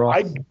pick overall?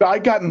 I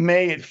got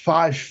May at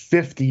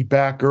 $550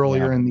 back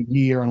earlier in the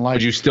year, and like,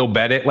 would you still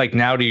bet it? Like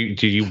now, do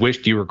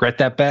you regret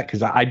that bet?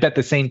 Because I bet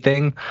the same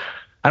thing.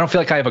 I don't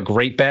feel like I have a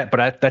great bet,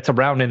 but that's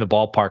around in the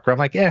ballpark where I'm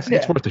like,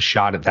 it's worth a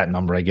shot at that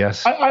number, I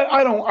guess.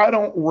 I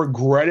don't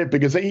regret it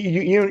because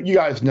you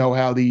guys know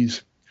how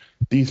these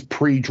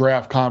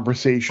pre-draft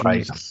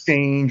conversations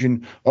change,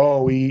 and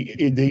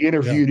the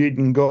interview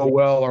didn't go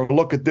well, or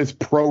look at this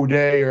pro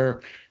day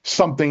or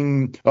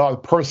something,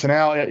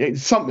 personality,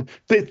 something.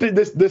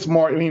 This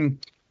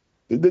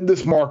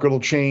market will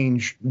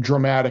change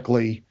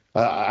dramatically.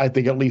 I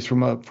think at least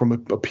from a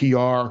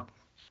PR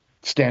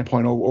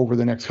standpoint over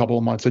the next couple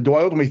of months. So do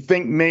I ultimately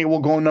think May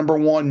will go number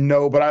one?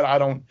 No, but I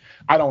don't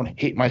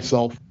hate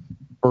myself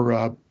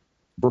for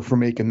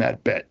making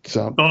that bet.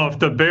 So if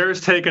the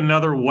Bears take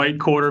another white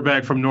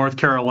quarterback from North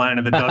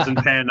Carolina that doesn't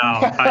pan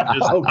out, I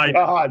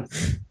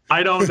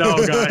don't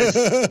know, guys.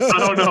 I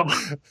don't know.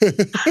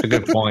 That's a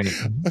good point.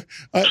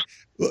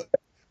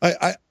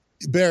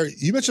 Bear,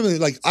 you mentioned something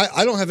like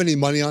I don't have any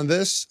money on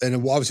this, and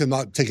obviously I'm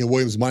not taking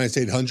Williams minus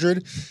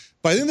 800.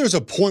 But I think there's a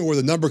point where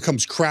the number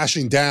comes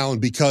crashing down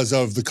because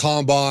of the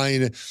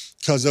combine,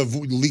 because of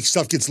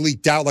stuff gets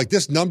leaked out. Like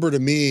this number to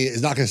me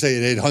is not going to stay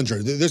at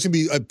 800. There's going to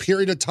be a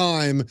period of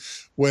time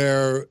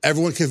where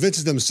everyone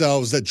convinces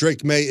themselves that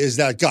Drake May is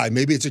that guy.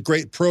 Maybe it's a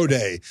great pro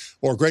day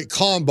or a great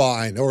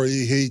combine or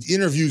he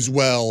interviews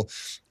well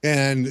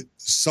and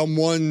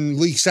someone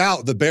leaks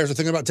out. The Bears are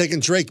thinking about taking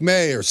Drake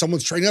May or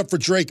someone's trading up for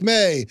Drake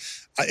May.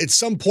 At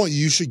some point,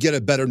 you should get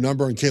a better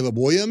number on Caleb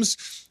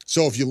Williams.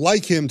 So if you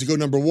like him to go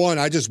number one,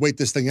 I just wait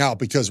this thing out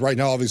because right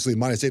now, obviously,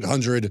 minus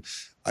 800,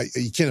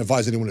 you can't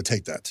advise anyone to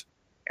take that.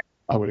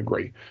 I would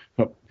agree.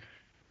 But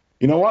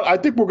you know what? I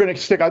think we're going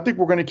to stick. I think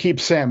we're going to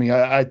keep Sammy.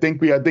 I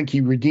think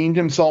he redeemed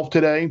himself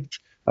today.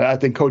 I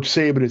think Coach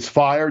Saban is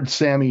fired.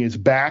 Sammy is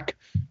back.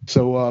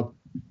 So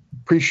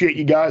appreciate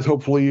you guys.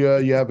 Hopefully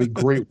you have a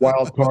great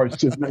wild card.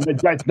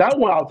 That's not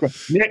wild card.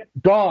 Nick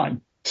gone.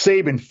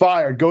 Saban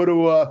fired. Go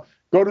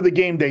to the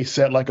game day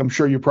set, like I'm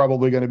sure you're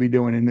probably going to be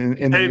doing.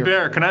 In hey,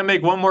 Bear, can I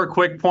make one more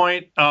quick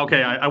point?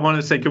 Okay, I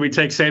wanted to say, can we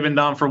take Saban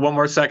down for one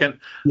more second?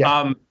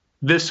 Yeah.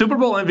 The Super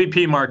Bowl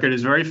MVP market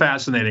is very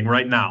fascinating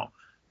right now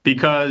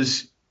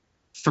because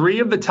 3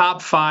 of the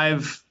top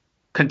 5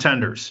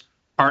 contenders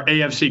are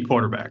AFC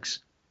quarterbacks.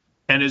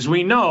 And as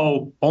we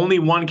know, only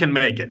one can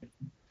make it.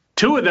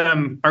 2 of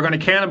them are going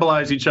to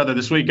cannibalize each other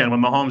this weekend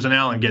when Mahomes and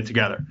Allen get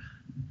together.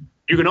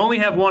 You can only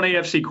have one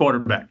AFC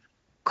quarterback.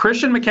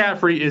 Christian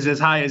McCaffrey is as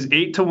high as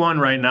 8-1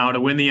 right now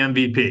to win the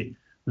MVP.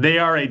 They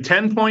are a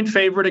 10-point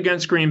favorite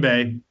against Green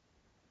Bay.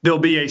 They'll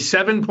be a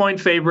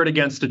 7-point favorite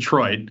against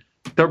Detroit.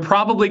 They're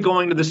probably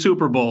going to the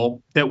Super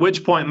Bowl, at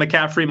which point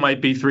McCaffrey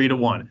might be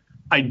 3-1.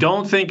 I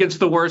don't think it's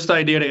the worst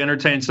idea to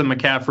entertain some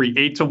McCaffrey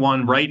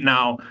 8-1 right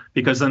now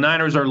because the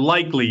Niners are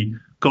likely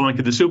going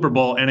to the Super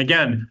Bowl. And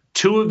again,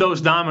 2 of those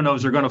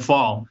dominoes are going to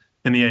fall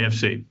in the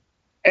AFC.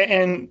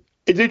 And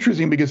it's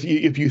interesting because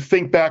if you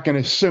think back and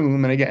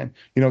assume, and again,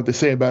 you know what to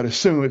say about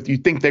assume, if you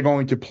think they're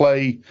going to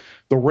play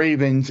the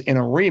Ravens in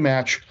a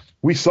rematch,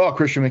 we saw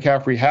Christian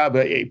McCaffrey have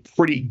a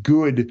pretty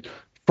good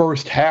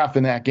first half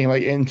in that game,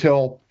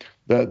 until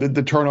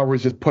the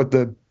turnovers just put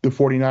the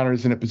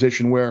 49ers in a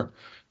position where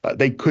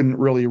they couldn't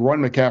really run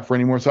McCaffrey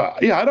anymore. So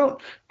yeah,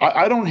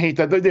 I don't hate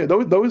that.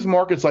 Those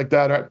markets like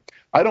that,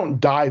 I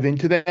don't dive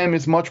into them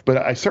as much, but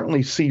I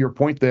certainly see your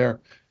point there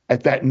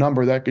at that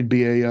number. That could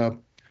be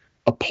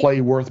a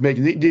play worth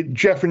making. Did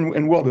Jeff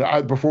and Will,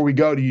 before we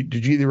go, did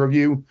either of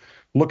you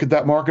look at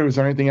that market? Was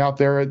there anything out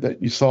there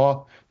that you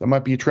saw that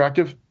might be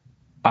attractive?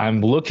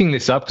 I'm looking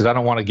this up because I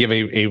don't want to give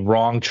a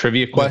wrong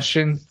trivia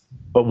question.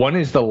 But when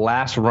is the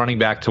last running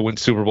back to win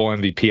Super Bowl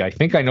MVP? I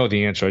think I know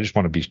the answer. I just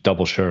want to be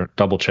double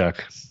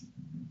check.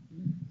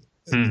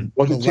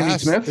 Was it Timmy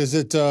Smith? Is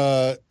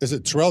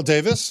it Terrell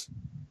Davis?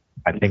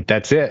 I think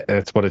that's it.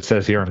 That's what it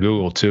says here on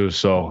Google too.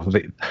 So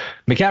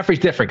McCaffrey's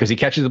different because he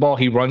catches the ball,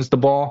 he runs the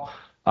ball.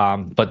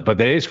 But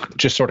that is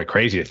just sort of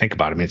crazy to think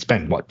about. I mean, it's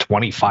been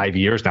 25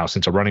 years now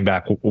since a running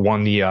back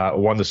won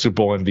the Super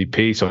Bowl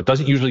MVP. So it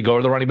doesn't usually go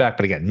to the running back.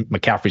 But again,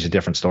 McCaffrey's a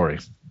different story.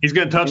 He's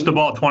going to touch the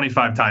ball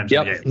 25 times.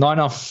 Yep. A game. No, I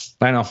know.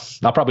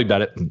 I'll probably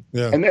bet it.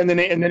 Yeah. And the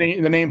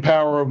name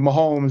power of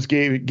Mahomes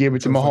gave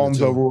it to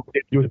Mahomes over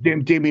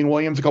Damian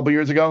Williams a couple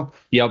years ago.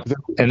 Yep.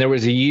 And there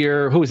was a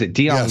year, who was it?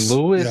 Deion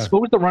Lewis. Yeah. Who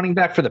was the running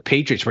back for the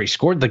Patriots where he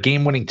scored the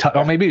game-winning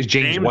touchdown? Oh, maybe it was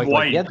James White.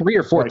 Like, he had 3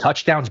 or 4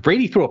 touchdowns.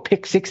 Brady threw a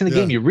pick 6 in the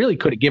game. You really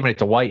could have given it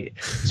to White.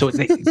 So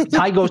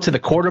tie goes to the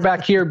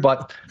quarterback here,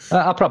 but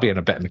I'll probably end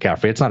up betting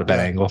McCaffrey. It's not a bad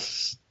angle.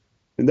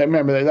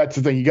 Remember, that's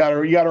the thing. You got to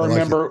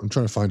remember. I'm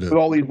trying to find it. With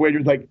all these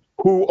wagers, like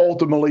who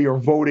ultimately are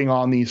voting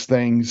on these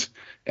things,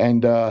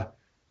 and a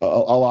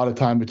lot of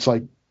time it's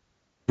like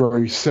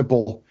very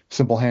simple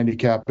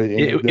handicap.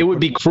 It would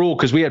be cruel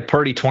because we had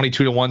Purdy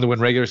 22-1 to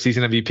win regular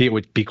season MVP. It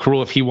would be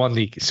cruel if he won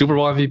the Super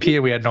Bowl MVP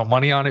and we had no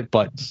money on it.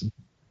 But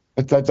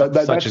that's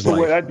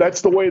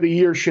the way the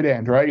year should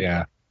end, right?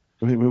 Yeah.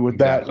 With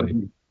exactly.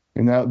 That.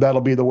 And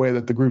that'll be the way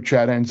that the group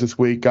chat ends this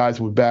week. Guys,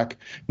 we'll be back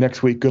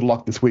next week. Good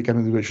luck this week on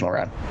the divisional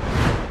round.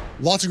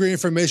 Lots of great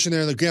information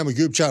there in the Gambling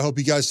group chat. Hope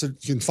you guys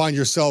can find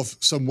yourself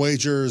some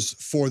wagers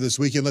for this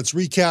weekend. Let's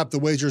recap the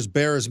wagers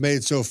Bear has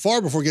made so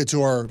far before we get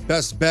to our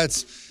best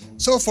bets.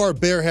 So far,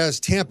 Bear has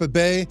Tampa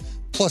Bay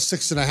plus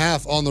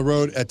 6.5 on the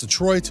road at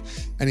Detroit,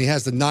 and he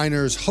has the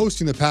Niners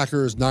hosting the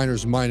Packers,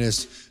 Niners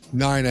minus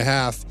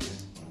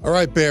 9.5. All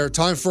right, Bear,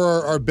 time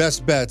for our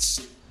best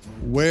bets.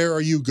 Where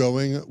are you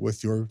going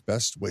with your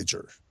best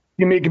wager?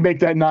 You can make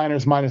that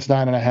Niners minus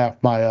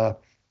 9.5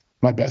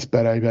 my best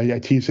bet. I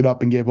teased it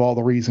up and gave all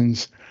the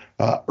reasons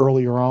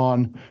earlier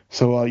on.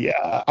 So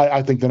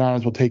I think the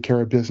Niners will take care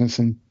of business.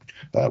 And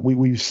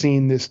we've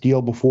seen this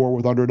deal before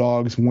with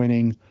underdogs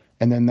winning,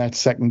 and then that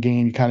second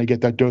game you kind of get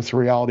that dose of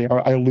reality.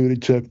 I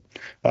alluded to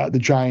the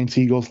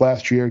Giants-Eagles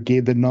last year.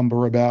 Gave the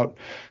number about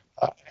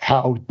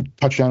how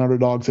touchdown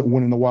underdogs that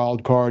win in the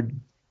wild card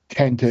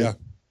tend to.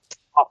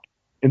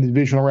 In the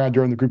divisional round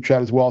during the group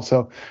chat as well.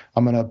 So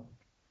I'm going to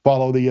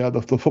follow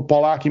the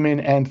football acumen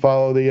and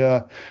follow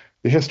the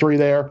history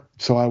there.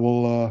 So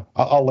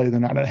I'll lay the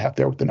 9.5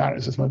 there with the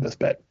Niners as my best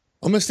bet.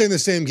 I'm going to stay in the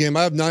same game.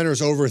 I have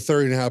Niners over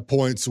 30.5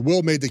 points.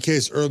 Will made the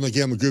case early in the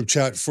game of group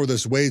chat for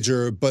this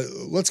wager, but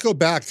let's go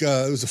back.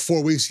 It was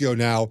 4 weeks ago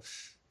now.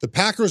 The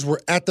Packers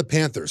were at the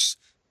Panthers.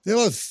 They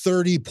allowed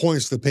 30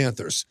 points to the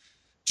Panthers.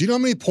 Do you know how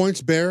many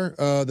points, Bear,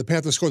 the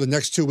Panthers scored the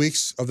next 2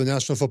 weeks of the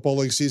National Football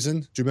League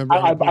season? Do you remember?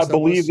 I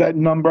believe that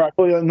number. I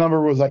believe that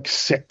number was like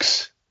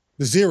 6.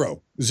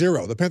 Zero.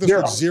 The Panthers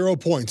scored 0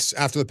 points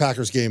after the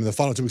Packers game in the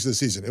final 2 weeks of the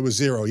season. It was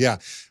 0. Yeah,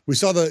 we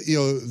saw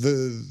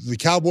the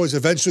Cowboys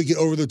eventually get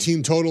over the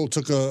team total,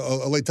 took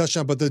a late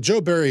touchdown, but the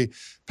Joe Barry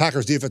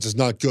Packers defense is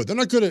not good. They're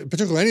not good at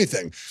particularly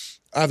anything.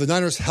 I have the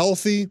Niners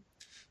healthy,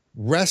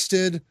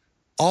 rested,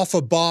 off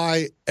a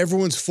bye,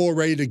 everyone's full,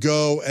 ready to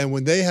go, and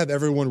when they have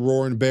everyone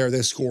roaring Bear,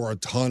 they score a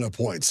ton of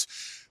points.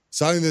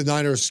 So I think the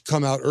Niners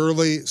come out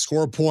early,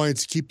 score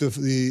points, keep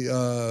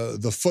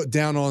the foot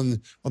down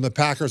on the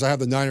Packers. I have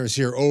the Niners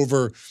here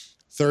over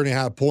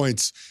 30.5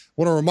 points. I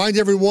want to remind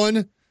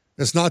everyone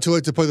it's not too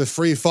late to play the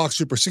free Fox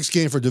Super 6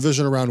 game for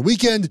Divisional Round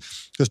weekend.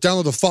 Just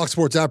download the Fox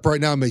Sports app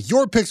right now and make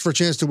your picks for a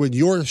chance to win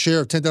your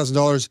share of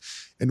 $10,000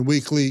 in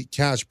weekly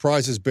cash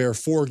prizes. Bear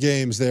 4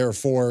 games there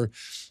for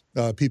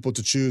people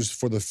to choose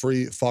for the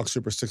free Fox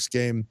Super 6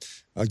 game.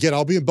 Again,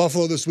 I'll be in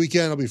Buffalo this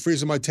weekend. I'll be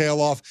freezing my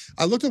tail off.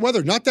 I looked at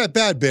weather. Not that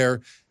bad,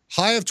 Bear.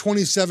 High of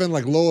 27,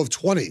 like low of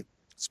 20.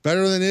 It's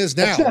better than it is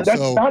now. That's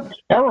not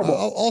terrible.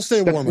 I'll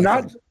stay warm.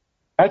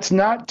 That's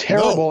not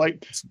terrible. No,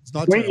 like it's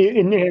not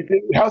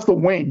terrible. How's the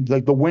wind?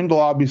 Like the wind will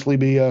obviously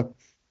be a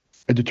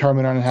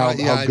determinant on how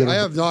good. I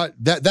have not.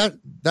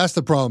 That's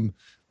the problem.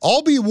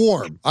 I'll be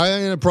warm. I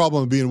ain't a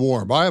problem with being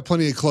warm. I have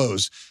plenty of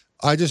clothes.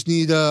 I just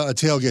need a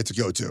tailgate to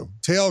go to.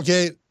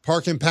 Tailgate,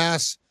 park and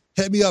pass.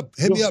 Hit me up,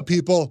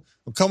 people.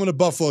 I'm coming to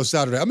Buffalo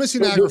Saturday. I'm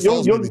missing Niagara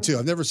Falls maybe too.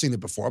 I've never seen it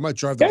before. I might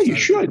drive there. Yeah, you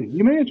should.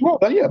 You may as well.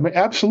 Yeah,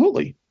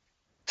 absolutely.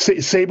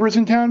 Sabres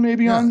in town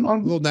maybe on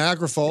little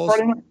Niagara Falls.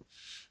 Friday night?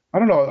 I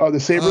don't know. Are the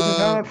Sabres in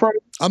town on Friday?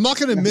 I'm not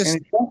going to miss.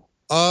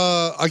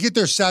 I get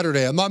there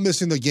Saturday. I'm not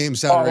missing the game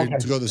Saturday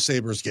to go to the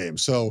Sabres game.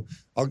 So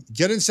I'll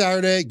get in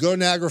Saturday, go to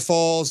Niagara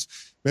Falls,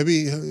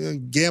 maybe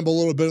gamble a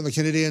little bit on the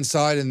Canadian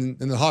side, and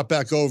then hop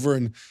back over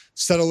and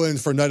settle in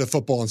for a night of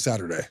football on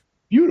Saturday.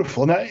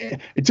 Beautiful. Now,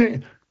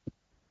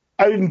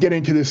 I didn't get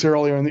into this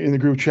earlier in the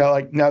group chat.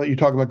 Like now that you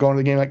talk about going to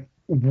the game, like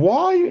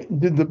why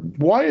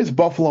is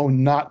Buffalo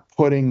not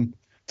putting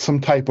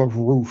some type of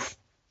roof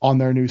on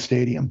their new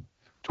stadium?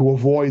 to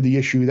avoid the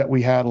issue that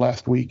we had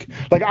last week.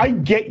 Like, I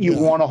get you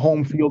want a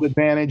home field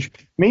advantage.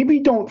 Maybe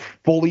don't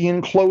fully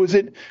enclose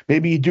it.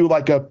 Maybe you do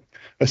like a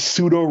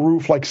pseudo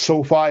roof like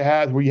SoFi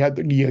has, where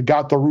you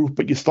got the roof,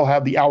 but you still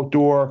have the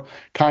outdoor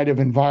kind of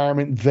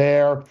environment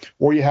there.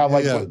 Or you have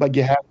like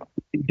you have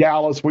in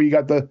Dallas, where you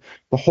got the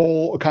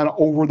whole kind of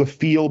over the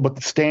field, but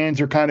the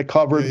stands are kind of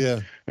covered.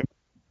 Kind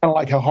of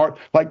like how hard,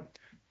 like,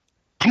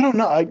 I don't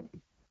know.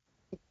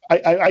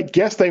 I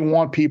guess they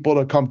want people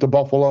to come to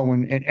Buffalo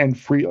and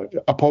free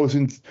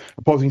opposing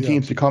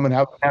teams to come and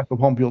have a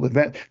home field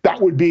event.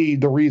 That would be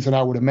the reason,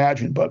 I would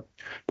imagine. But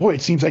boy,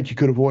 it seems like you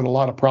could avoid a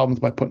lot of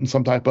problems by putting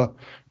some type of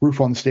roof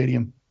on the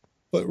stadium.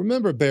 But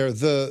remember, Bear,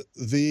 the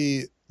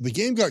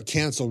game got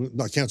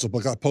not canceled,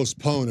 but got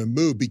postponed and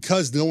moved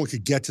because no one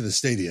could get to the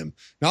stadium.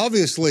 Now,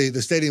 obviously,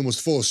 the stadium was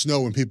full of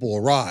snow when people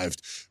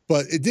arrived,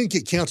 but it didn't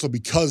get canceled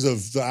because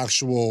of the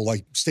actual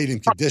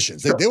stadium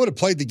conditions. They would have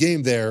played the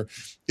game there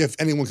if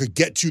anyone could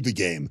get to the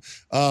game.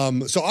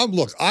 So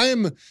I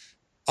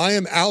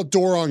am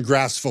outdoor on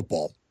grass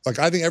football. Like,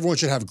 I think everyone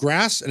should have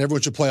grass and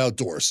everyone should play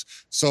outdoors.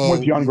 So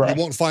you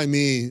won't find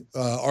me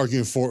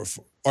arguing for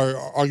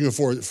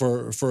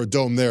a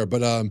dome there.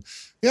 But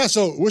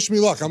so wish me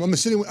luck. I'm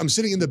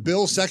sitting in the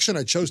Bills section.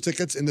 I chose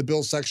tickets in the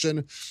Bills section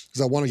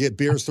because I want to get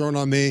beers thrown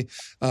on me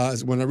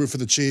when I root for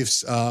the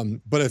Chiefs.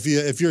 But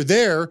if you're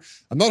there,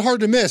 I'm not hard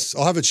to miss.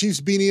 I'll have a Chiefs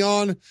beanie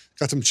on,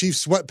 got some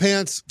Chiefs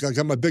sweatpants,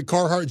 got my big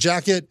Carhartt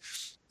jacket,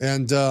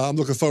 and I'm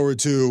looking forward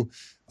to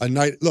a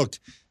night. Look,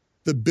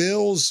 the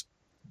Bills,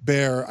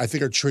 Bear, I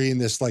think, are treating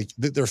this like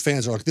their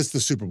fans are like, this is the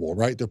Super Bowl,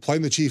 right? They're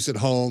playing the Chiefs at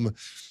home,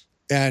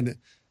 and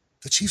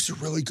the Chiefs are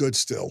really good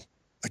still.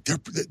 Like,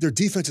 their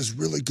defense is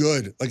really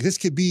good. Like, this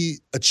could be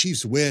a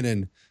Chiefs win,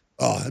 and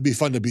it'd be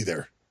fun to be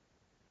there.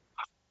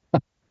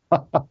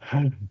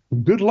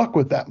 Good luck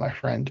with that, my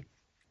friend.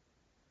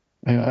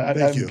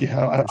 Thank you.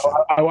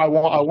 I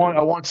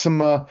want some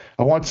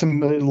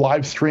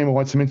live stream. I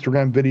want some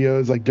Instagram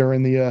videos, like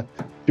during your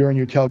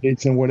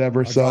tailgates and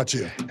whatever. Got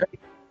you.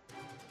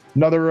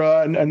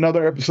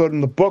 Another episode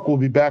in the book. We'll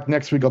be back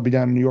next week. I'll be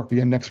down in New York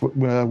again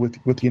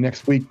with you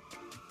next week.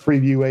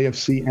 Preview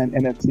AFC and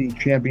NFC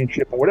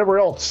championship and whatever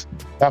else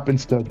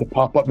happens to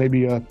pop up.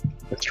 Maybe a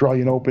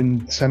Australian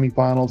Open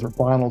semifinals or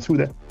finals. Who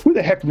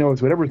the heck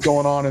knows? Whatever's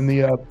going on in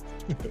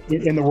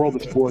the world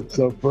of sports.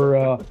 So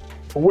for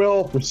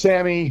Will, for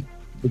Sammy,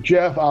 for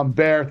Jeff, I'm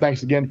Bear.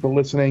 Thanks again for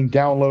listening,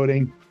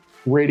 downloading,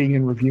 rating,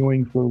 and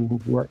reviewing for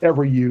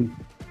wherever you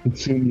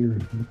consume your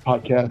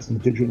podcasts and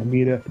digital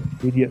media.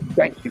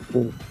 Thank you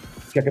for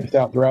checking us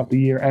out throughout the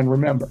year. And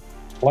remember,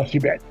 less you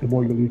bet, the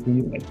more you lose when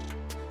you win.